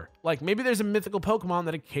in lore. Like, maybe there's a mythical Pokemon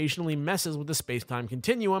that occasionally messes with the space-time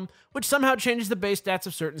continuum, which somehow changes the base stats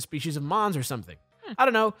of certain species of Mons or something. I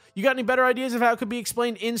don't know. You got any better ideas of how it could be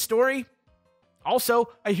explained in story? Also,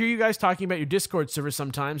 I hear you guys talking about your Discord server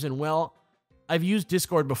sometimes, and well, I've used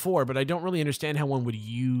Discord before, but I don't really understand how one would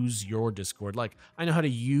use your Discord. Like, I know how to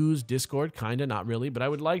use Discord, kinda, not really, but I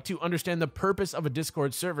would like to understand the purpose of a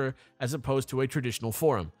Discord server as opposed to a traditional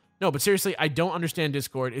forum. No, but seriously, I don't understand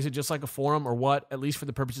Discord. Is it just like a forum or what, at least for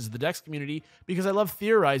the purposes of the Dex community? Because I love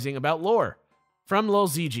theorizing about lore. From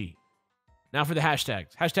LilZG. Now for the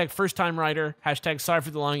hashtags. Hashtag first time writer. Hashtag sorry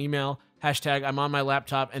for the long email. Hashtag I'm on my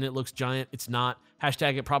laptop and it looks giant. It's not.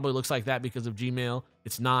 Hashtag it probably looks like that because of Gmail.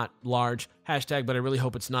 It's not large. Hashtag but I really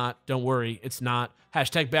hope it's not. Don't worry, it's not.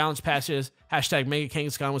 Hashtag balance patches. Hashtag Mega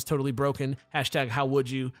Kangaskhan was totally broken. Hashtag how would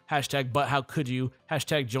you? Hashtag but how could you?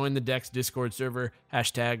 Hashtag join the Dex Discord server.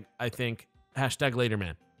 Hashtag I think. Hashtag later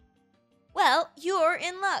man. Well, you're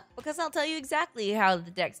in luck because I'll tell you exactly how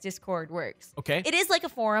the Dex Discord works. Okay. It is like a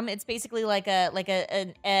forum. It's basically like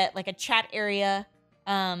a chat area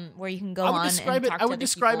where you can go on and talk to I would other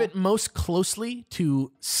describe people. it most closely to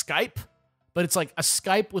Skype, but it's like a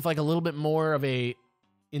Skype with like a little bit more of a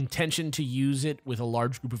intention to use it with a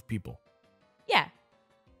large group of people. Yeah.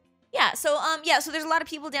 Yeah, so there's a lot of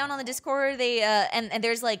people down on the Discord. They and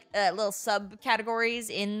there's like little subcategories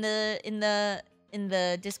in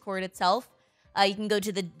the Discord itself. You can go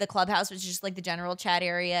to the clubhouse, which is just like the general chat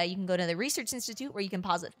area. You can go to the research institute where you can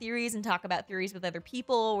posit theories and talk about theories with other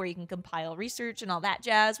people, where you can compile research and all that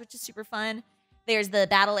jazz, which is super fun. There's the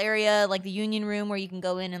battle area, like the union room, where you can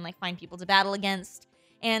go in and like find people to battle against.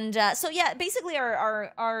 And so yeah, basically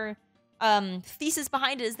our thesis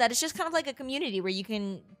behind it is that it's just kind of like a community where you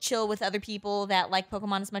can chill with other people that like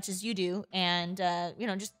Pokemon as much as you do, and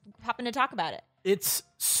just hop in to talk about it. It's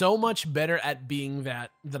so much better at being that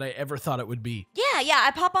than I ever thought it would be. Yeah, I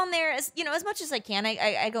pop on there as much as I can.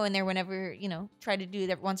 I go in there whenever, try to do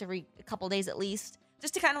that once every couple days at least,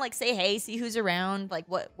 just to kind of like say hey, see who's around, like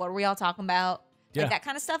what are we all talking about, Yeah. like that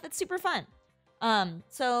kind of stuff. It's super fun.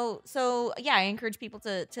 So yeah, I encourage people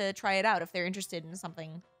to try it out if they're interested in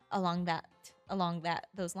something along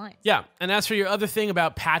those lines. Yeah, and as for your other thing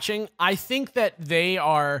about patching, I think that they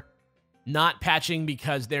are not patching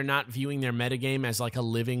because they're not viewing their metagame as like a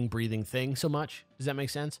living, breathing thing so much. Does that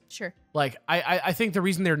make sense? Sure. Like, I think the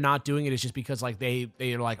reason they're not doing it is just because like they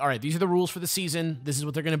are like, all right, these are the rules for the season. This is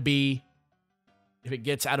what they're going to be. If it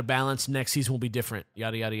gets out of balance, next season will be different.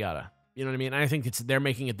 Yada, yada, yada. You know what I mean? And I think they're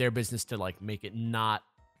making it their business to like make it not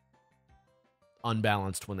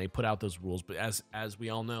unbalanced when they put out those rules. But as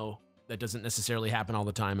we all know, that doesn't necessarily happen all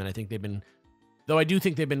the time. And I think I do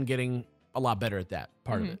think they've been getting a lot better at that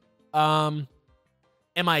part of it. Am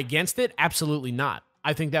I against it? Absolutely not.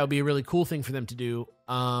 I think that would be a really cool thing for them to do.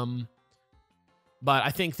 But I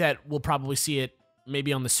think that we'll probably see it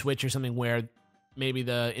maybe on the Switch or something where maybe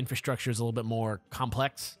the infrastructure is a little bit more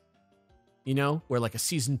complex, where like a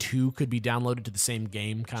season 2 could be downloaded to the same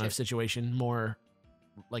game kind of situation, more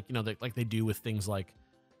like, like they do with things like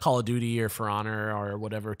Call of Duty or For Honor or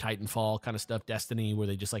whatever, Titanfall kind of stuff, Destiny, where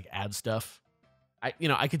they just like add stuff.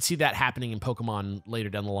 I could see that happening in Pokemon later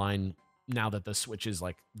down the line now that the Switch is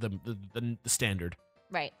like the standard.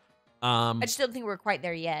 Right. I just don't think we're quite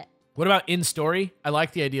there yet. What about in story? I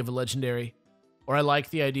like the idea of a legendary, or I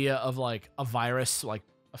like the idea of like a virus like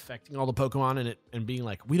affecting all the Pokemon and being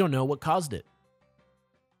like, we don't know what caused it,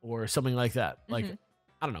 or something like that. Like,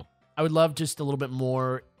 I don't know. I would love just a little bit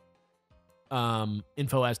more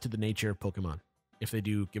info as to the nature of Pokemon if they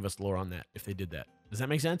do give us lore on that. If they did that, does that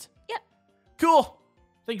make sense? Yep. Cool.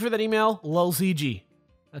 Thank you for that email, LulZG.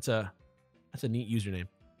 That's a neat username.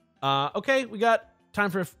 Okay, we got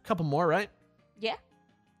time for a couple more, right? Yeah.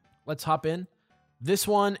 Let's hop in. This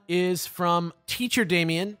one is from Teacher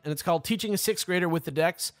Damien, and it's called Teaching a 6th Grader with the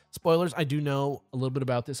Dex. Spoilers, I do know a little bit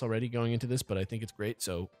about this already going into this, but I think it's great,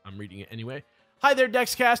 so I'm reading it anyway. Hi there,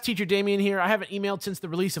 DexCast. Teacher Damien here. I haven't emailed since the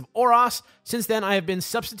release of Oros. Since then, I have been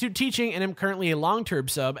substitute teaching and am currently a long-term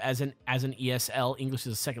sub as an ESL, English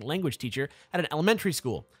as a Second Language teacher, at an elementary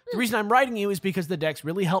school. The reason I'm writing you is because the Dex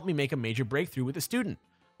really helped me make a major breakthrough with a student.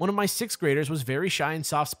 One of my 6th graders was very shy and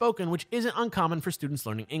soft-spoken, which isn't uncommon for students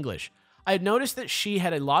learning English. I had noticed that she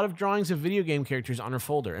had a lot of drawings of video game characters on her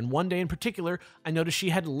folder, and one day in particular, I noticed she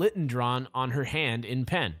had Litten drawn on her hand in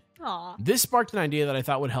pen. Aww. This sparked an idea that I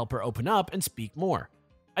thought would help her open up and speak more.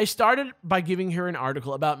 I started by giving her an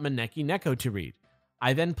article about Maneki Neko to read.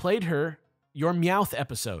 I then played her your Meowth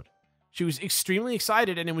episode. She was extremely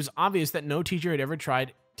excited, and it was obvious that no teacher had ever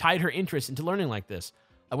tied her interest into learning like this.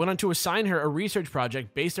 I went on to assign her a research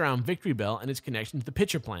project based around Victory Bell and its connection to the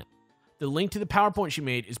pitcher plant. The link to the PowerPoint she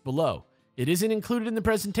made is below. It isn't included in the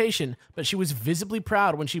presentation, but she was visibly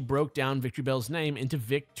proud when she broke down Victory Bell's name into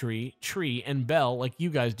Victory, Tree, and Bell like you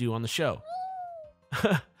guys do on the show.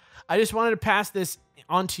 I just wanted to pass this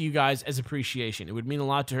on to you guys as appreciation. It would mean a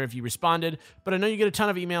lot to her if you responded, but I know you get a ton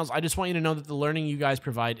of emails. I just want you to know that the learning you guys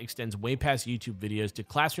provide extends way past YouTube videos to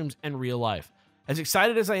classrooms and real life. As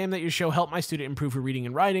excited as I am that your show helped my student improve her reading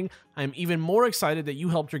and writing, I am even more excited that you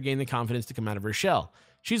helped her gain the confidence to come out of her shell.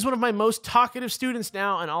 She's one of my most talkative students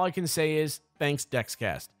now, and all I can say is, thanks,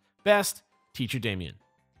 DexCast. Best, Teacher Damien.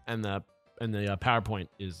 And the PowerPoint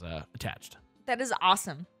is attached. That is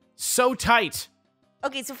awesome. So tight.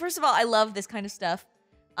 Okay, so first of all, I love this kind of stuff.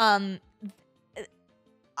 I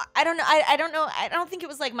don't know. I don't know. I don't think it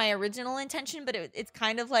was like my original intention, but it's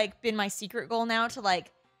kind of like been my secret goal now to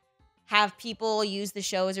like have people use the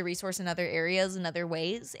show as a resource in other areas and other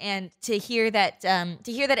ways. And to hear that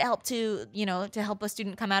it helped to help a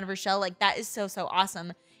student come out of her shell, like that is so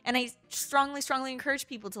awesome. And I strongly encourage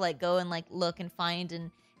people to like go and like look and find and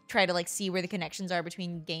try to like see where the connections are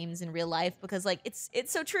between games and real life, because like it's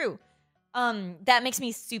so true. That makes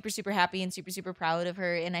me super happy and super proud of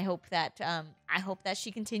her, and I hope that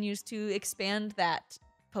she continues to expand that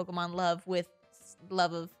Pokemon love with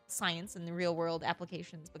love of science and the real world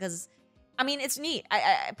applications, because I mean it's neat.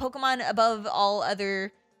 I Pokemon above all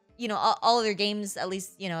other all other games, at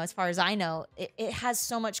least as far as I know, it has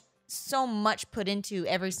so much put into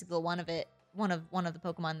every single one of the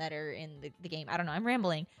Pokemon that are in the game. I don't know, I'm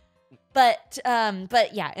rambling, but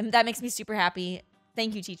yeah, and that makes me super happy.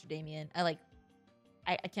 Thank you, Teacher Damien. I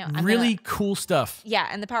can't. Cool stuff. Yeah,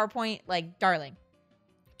 and the PowerPoint, like, darling.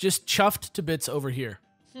 Just chuffed to bits over here.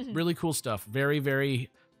 Really cool stuff. Very, very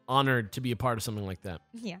honored to be a part of something like that.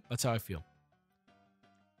 Yeah. That's how I feel.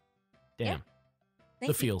 Damn. Yeah.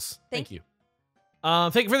 The feels. Thank you.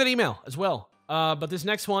 Thank you for that email as well. But this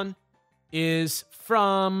next one is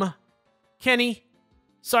from Kenny.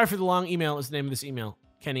 Sorry for the long email is the name of this email.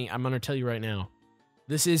 Kenny, I'm going to tell you right now.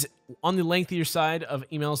 This is on the lengthier side of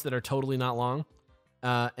emails that are totally not long.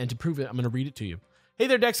 And to prove it, I'm going to read it to you. Hey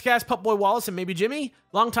there, DexCast, Pup Boy Wallace, and maybe Jimmy.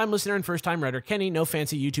 Long-time listener and first-time writer Kenny, no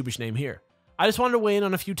fancy YouTubeish name here. I just wanted to weigh in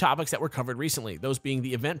on a few topics that were covered recently, those being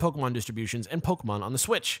the event Pokemon distributions and Pokemon on the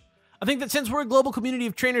Switch. I think that since we're a global community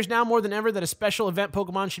of trainers now more than ever, that a special event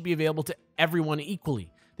Pokemon should be available to everyone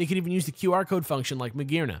equally. They could even use the QR code function like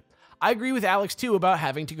Magirna. I agree with Alex, too, about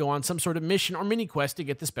having to go on some sort of mission or mini-quest to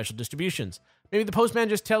get the special distributions. Maybe the postman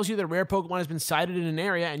just tells you that a rare Pokemon has been sighted in an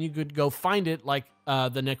area and you could go find it, like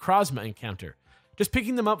the Necrozma encounter. Just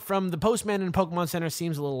picking them up from the postman in a Pokemon Center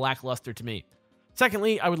seems a little lackluster to me.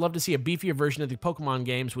 Secondly, I would love to see a beefier version of the Pokemon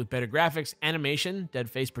games with better graphics, animation,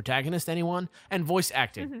 dead-faced protagonist, anyone, and voice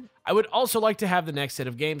acting. I would also like to have the next set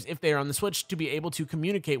of games, if they are on the Switch, to be able to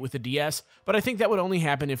communicate with the DS, but I think that would only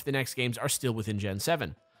happen if the next games are still within Gen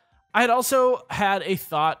 7. I had also had a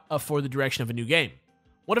thought for the direction of a new game.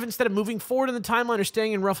 What if instead of moving forward in the timeline or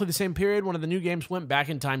staying in roughly the same period, one of the new games went back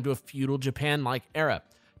in time to a feudal Japan-like era?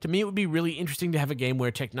 To me, it would be really interesting to have a game where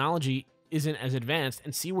technology isn't as advanced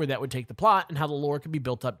and see where that would take the plot and how the lore could be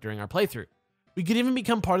built up during our playthrough. We could even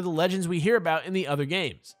become part of the legends we hear about in the other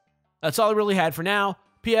games. That's all I really had for now.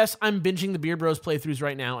 P.S. I'm binging the Beer Bros playthroughs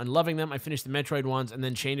right now and loving them. I finished the Metroid ones and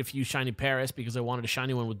then chained a few shiny Paris because I wanted a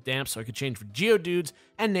shiny one with damp so I could change for Geodudes,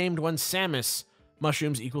 and named one Samus.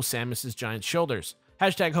 Mushrooms equal Samus's giant shoulders.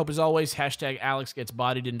 Hashtag hope as always. Hashtag Alex gets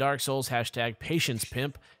bodied in Dark Souls. Hashtag patience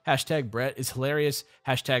pimp. Hashtag Brett is hilarious.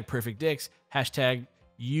 Hashtag perfect dicks. Hashtag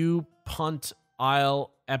you punt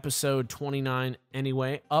aisle episode 29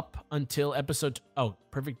 anyway. Up until episode... Oh,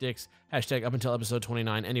 perfect dicks. Hashtag up until episode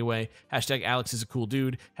 29 anyway. Hashtag Alex is a cool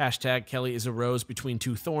dude. Hashtag Kelly is a rose between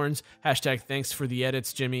two thorns. Hashtag thanks for the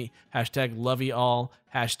edits, Jimmy. Hashtag love y'all.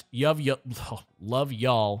 Hashtag love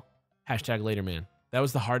y'all. Hashtag later, man. That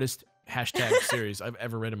was the hardest hashtag series I've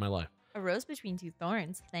ever read in my life. A rose between two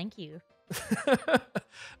thorns. Thank you.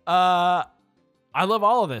 I love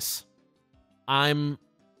all of this. I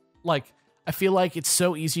feel like it's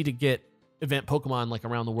so easy to get event Pokemon like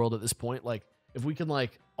around the world at this point. Like if we can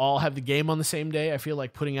like all have the game on the same day, I feel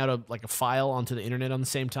like putting out a file onto the internet on the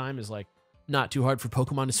same time is like not too hard for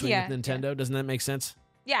Pokemon to swing with Nintendo. Yeah. Doesn't that make sense?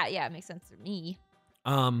 Yeah, it makes sense to me.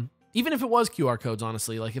 Even if it was QR codes,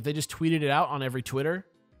 honestly, like if they just tweeted it out on every Twitter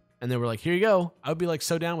and they were like, here you go, I would be like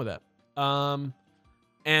so down with that. And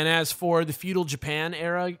as for the feudal Japan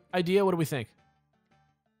era idea, what do we think?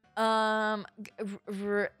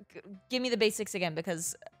 Give me the basics again,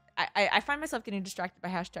 because I find myself getting distracted by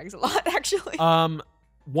hashtags a lot, actually.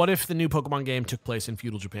 What if the new Pokemon game took place in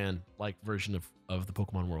feudal Japan, like version of the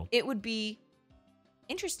Pokemon world? It would be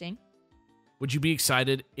interesting. Would you be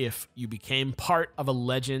excited if you became part of a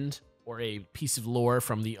legend or a piece of lore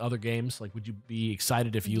from the other games? Like, would you be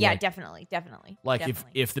excited if you definitely. Like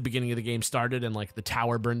definitely. if the beginning of the game started and like the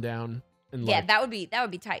tower burned down and that would be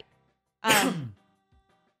tight. I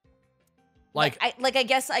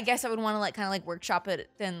guess I would want to like kind of like workshop it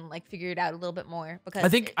and like figure it out a little bit more,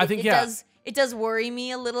 because it does worry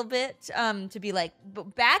me a little bit to be like,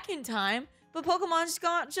 but back in time, but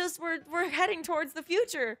Pokemon's we're heading towards the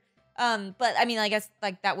future. But I mean, I guess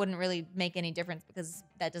like that wouldn't really make any difference, because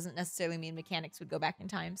that doesn't necessarily mean mechanics would go back in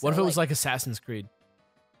time. So, what if it was like Assassin's Creed?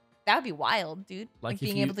 That would be wild, dude. Like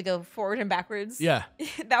being able to go forward and backwards. Yeah.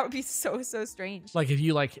 That would be so strange. Like if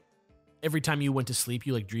you like every time you went to sleep,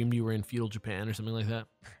 you like dreamed you were in feudal Japan or something like that,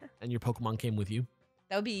 and your Pokemon came with you.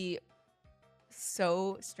 That would be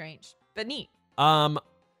so strange, but neat.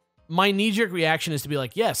 My knee-jerk reaction is to be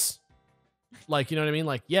like, yes. Like, you know what I mean?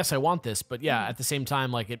 Like, yes, I want this. But yeah, at the same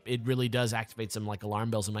time, like it really does activate some like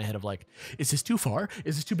alarm bells in my head of like, is this too far?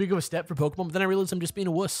 Is this too big of a step for Pokemon? But then I realize I'm just being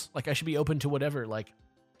a wuss. Like, I should be open to whatever. Like,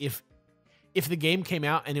 if the game came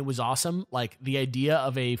out and it was awesome, like the idea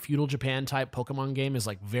of a feudal Japan type Pokemon game is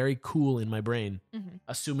like very cool in my brain,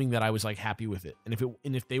 assuming that I was like happy with it.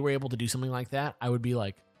 And if they were able to do something like that, I would be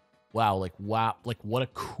like, wow, like what a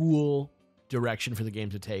cool direction for the game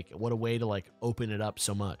to take. What a way to like open it up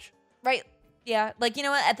so much. Right. Yeah. Like, you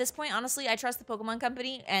know what? At this point, honestly, I trust the Pokemon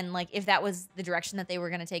Company. And like, if that was the direction that they were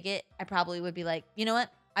going to take it, I probably would be like, you know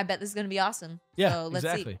what? I bet this is going to be awesome. Yeah, so let's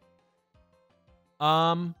exactly. see.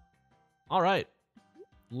 All right.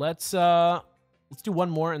 Let's do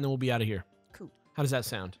one more and then we'll be out of here. Cool. How does that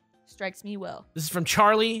sound? Strikes me well. This is from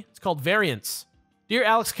Charlie. It's called Variants. Dear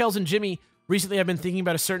Alex, Kellz, and Jimmy, recently I've been thinking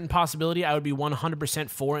about a certain possibility I would be 100%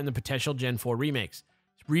 for in the potential Gen 4 remakes.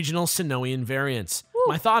 Regional Sinnohian variants. Woo.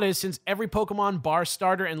 My thought is, since every Pokemon, bar,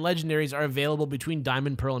 starter, and legendaries are available between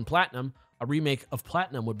Diamond, Pearl, and Platinum, a remake of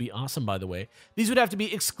Platinum would be awesome, by the way. These would have to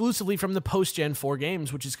be exclusively from the post-Gen 4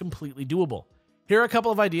 games, which is completely doable. Here are a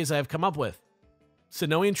couple of ideas I have come up with.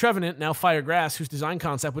 Sinnohian Trevenant, now Firegrass, whose design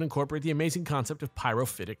concept would incorporate the amazing concept of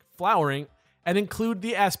pyrophytic flowering and include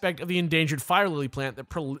the aspect of the endangered fire lily plant that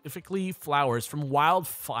prolifically flowers from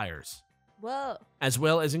wildfires. Whoa. As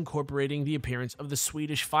well as incorporating the appearance of the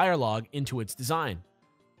Swedish fire log into its design.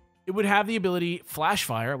 It would have the ability Flash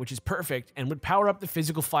Fire, which is perfect, and would power up the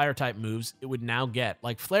physical fire type moves it would now get,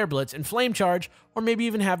 like Flare Blitz and Flame Charge, or maybe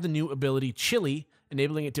even have the new ability Chilly,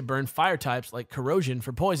 enabling it to burn fire types like Corrosion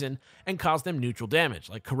for poison and cause them neutral damage,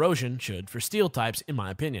 like Corrosion should for steel types, in my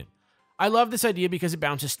opinion. I love this idea because it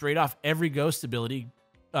bounces straight off every Ghost ability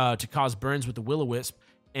to cause burns with the Will-O-Wisp,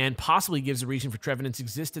 and possibly gives a reason for Trevenant's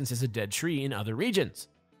existence as a dead tree in other regions.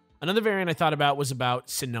 Another variant I thought about was about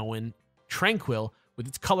Sinnohian Tranquil, with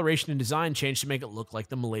its coloration and design changed to make it look like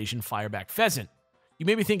the Malaysian fireback pheasant. You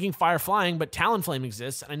may be thinking fire flying, but Talonflame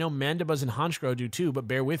exists, and I know Mandibuzz and Honchkrow do too, but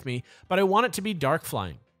bear with me, but I want it to be dark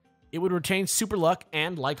flying. It would retain Super Luck,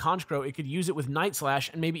 and, like Honchkrow, it could use it with Night Slash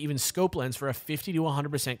and maybe even Scope Lens for a 50 to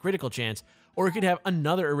 100% critical chance, or it could have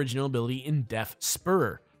another original ability in Death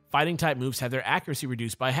Spur. Fighting-type moves have their accuracy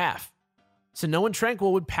reduced by half. Sinnohian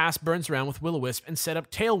Tranquil would pass burns around with Will-O-Wisp and set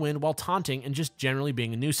up Tailwind while taunting and just generally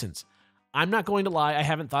being a nuisance. I'm not going to lie, I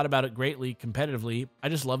haven't thought about it greatly competitively, I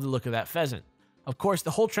just love the look of that pheasant. Of course,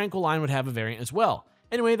 the whole Tranquil line would have a variant as well.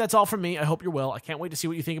 Anyway, that's all from me, I hope you're well, I can't wait to see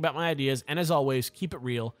what you think about my ideas, and as always, keep it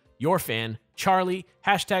real, your fan, Charlie,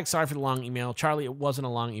 hashtag sorry for the long email. Charlie, it wasn't a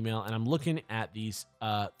long email, and I'm looking at these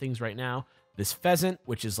things right now. This pheasant,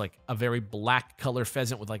 which is like a very black color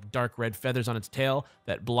pheasant with like dark red feathers on its tail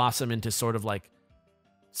that blossom into sort of like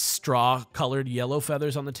straw colored yellow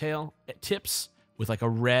feathers on the tail at tips, with like a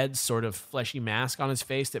red sort of fleshy mask on his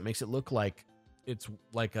face that makes it look like it's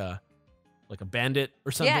like a bandit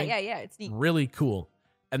or something. Yeah. It's neat. Really cool.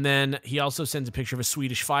 And then he also sends a picture of a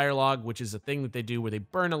Swedish fire log, which is a thing that they do where they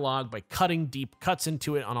burn a log by cutting deep cuts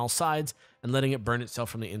into it on all sides and letting it burn itself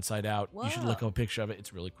from the inside out. Whoa. You should look up a picture of it.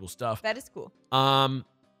 It's really cool stuff. That is cool. I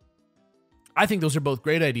think those are both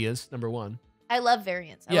great ideas, number one. I love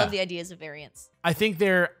variants. I love the ideas of variants. I think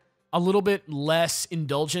they're a little bit less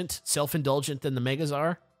indulgent, self-indulgent than the Megas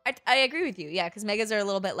are. I agree with you, yeah, because Megas are a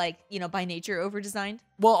little bit like, by nature over-designed.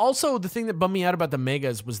 Well, also, the thing that bummed me out about the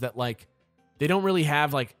Megas was that, like, they don't really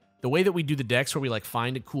have, like, the way that we do the decks where we, like,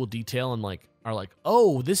 find a cool detail and, like, are like,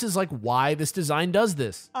 oh, this is, like, why this design does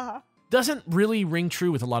this. Doesn't really ring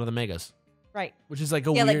true with a lot of the Megas. Right. Which is, like,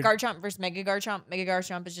 a weird... weird... Yeah, like Garchomp versus Mega Garchomp. Mega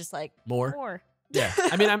Garchomp is just, like, More. Yeah.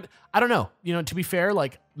 I mean, I don't know. You know, to be fair,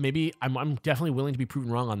 like maybe I'm definitely willing to be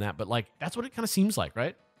proven wrong on that, but like that's what it kind of seems like,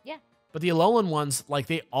 right? Yeah. But the Alolan ones, like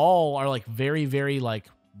they all are like very, very like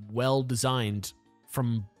well designed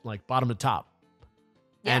from like bottom to top.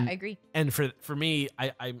 Yeah, And- I agree. And for me,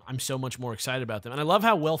 I'm so much more excited about them, and I love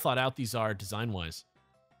how well thought out these are design wise.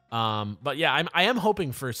 But yeah, I am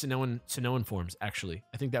hoping for Sinnohan forms. Actually,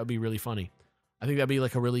 I think that would be really funny. I think that'd be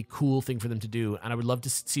like a really cool thing for them to do, and I would love to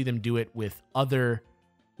see them do it with other,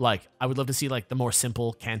 like I would love to see like the more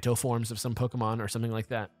simple Kanto forms of some Pokemon or something like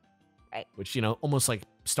that. Right. Which, you know, almost like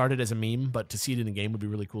started as a meme, but to see it in the game would be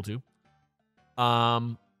really cool too.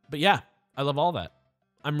 But yeah, I love all that.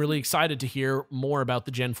 I'm really excited to hear more about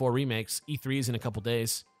the Gen 4 remakes. E3 is in a couple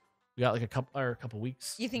days. We got like a couple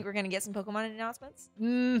weeks. You think we're gonna get some Pokemon announcements?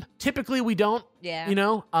 Typically we don't, Yeah. you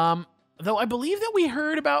know. Though I believe that we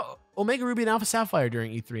heard about Omega Ruby and Alpha Sapphire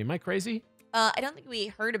during E3. Am I crazy? I don't think we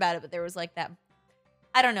heard about it, but there was like that.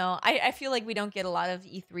 I don't know. I feel like we don't get a lot of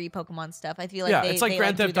E3 Pokemon stuff. I feel like yeah, they, it's like they,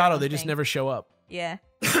 Grand do Theft their Auto. own They just thing. never show up. Yeah.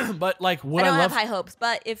 But like what I don't love, have high hopes,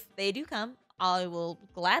 but if they do come, I will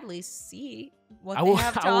gladly see what I will they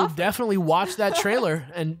have to I will offer. definitely watch that trailer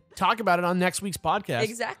and talk about it on next week's podcast.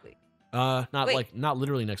 Exactly. Not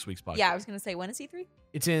literally next week's podcast. Yeah, I was gonna say, when is E3?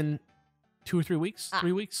 It's in 2 or 3 weeks. Ah.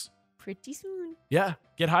 3 weeks. Pretty soon. Yeah,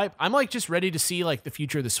 get hype. I'm like just ready to see like the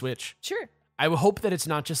future of the Switch. Sure. I would hope that it's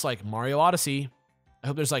not just like Mario Odyssey. I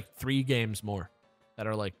hope there's like 3 games more that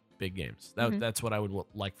are like big games. That's what I would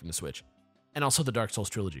like from the Switch. And also the Dark Souls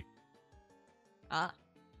trilogy.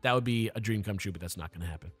 That would be a dream come true, but that's not going to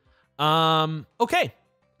happen. Okay.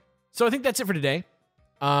 So I think that's it for today.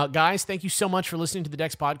 Guys, thank you so much for listening to the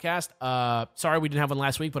Dex podcast. Sorry we didn't have one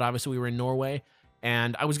last week, but obviously we were in Norway.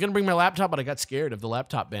 And I was going to bring my laptop, but I got scared of the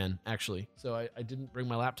laptop ban, actually. So I didn't bring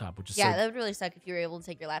my laptop, which is Yeah, so... that would really suck if you were able to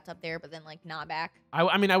take your laptop there, but then like not back.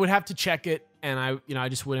 I mean, I would have to check it, and I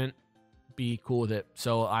just wouldn't be cool with it.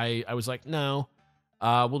 So I was like, no,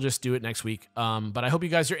 we'll just do it next week. But I hope you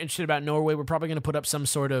guys are interested about Norway. We're probably going to put up some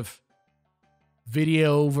sort of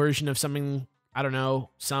video version of something, I don't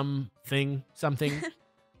know, something,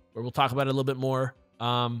 where we'll talk about it a little bit more.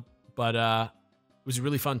 But it was a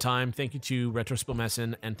really fun time. Thank you to Retro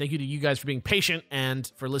Spillmessin, and thank you to you guys for being patient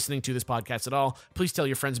and for listening to this podcast at all. Please tell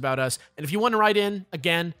your friends about us. And if you want to write in,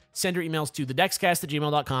 again, send your emails to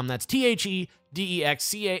thedexcast@gmail.com. That's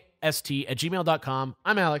THEDEXCAST@gmail.com.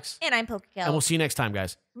 I'm Alex. And I'm Pokekel. And we'll see you next time,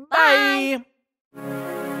 guys. Bye. Bye.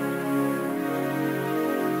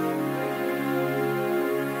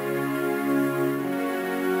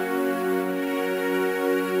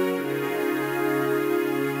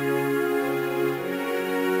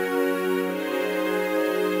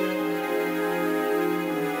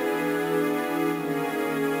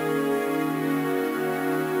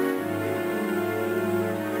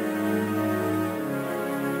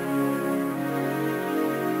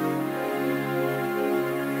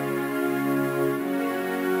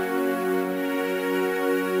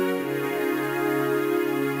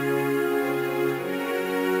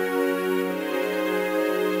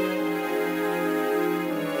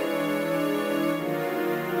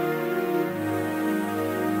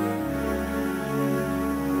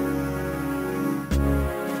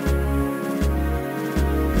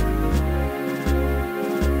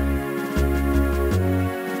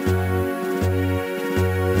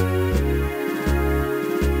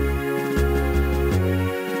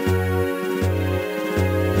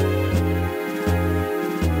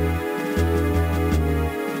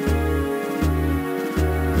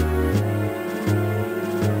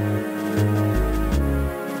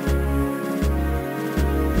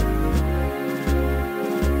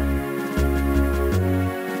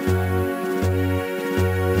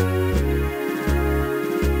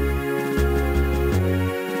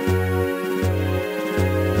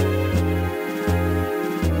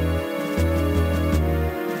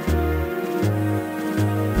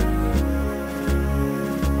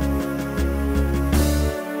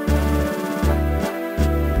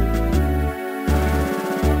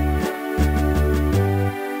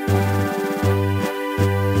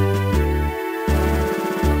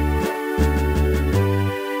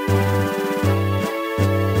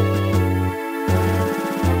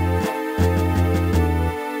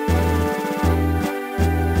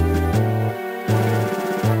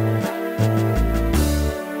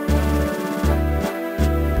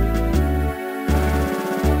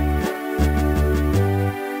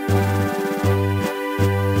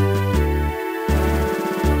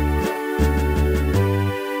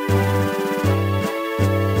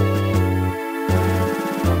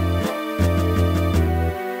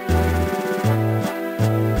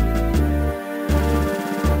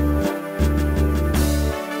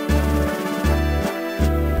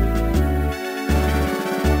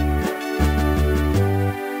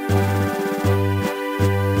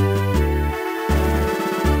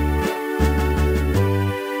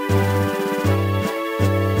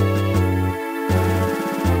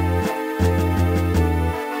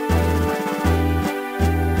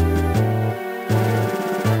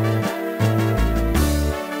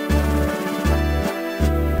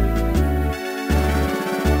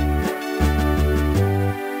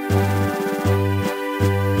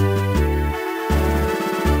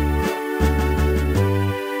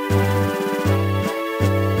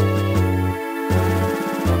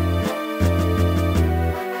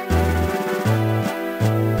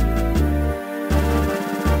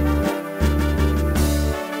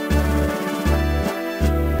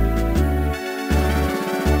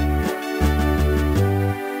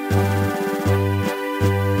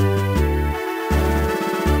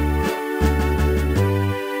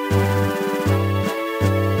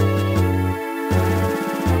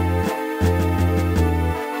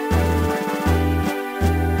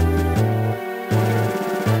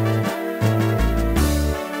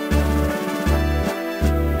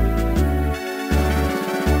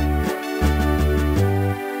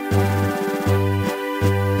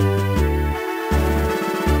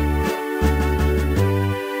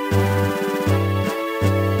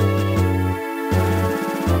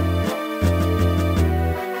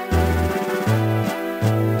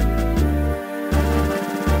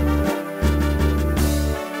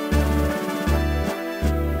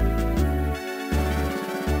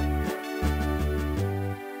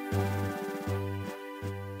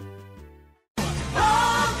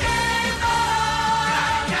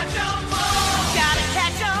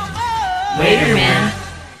 Later, man.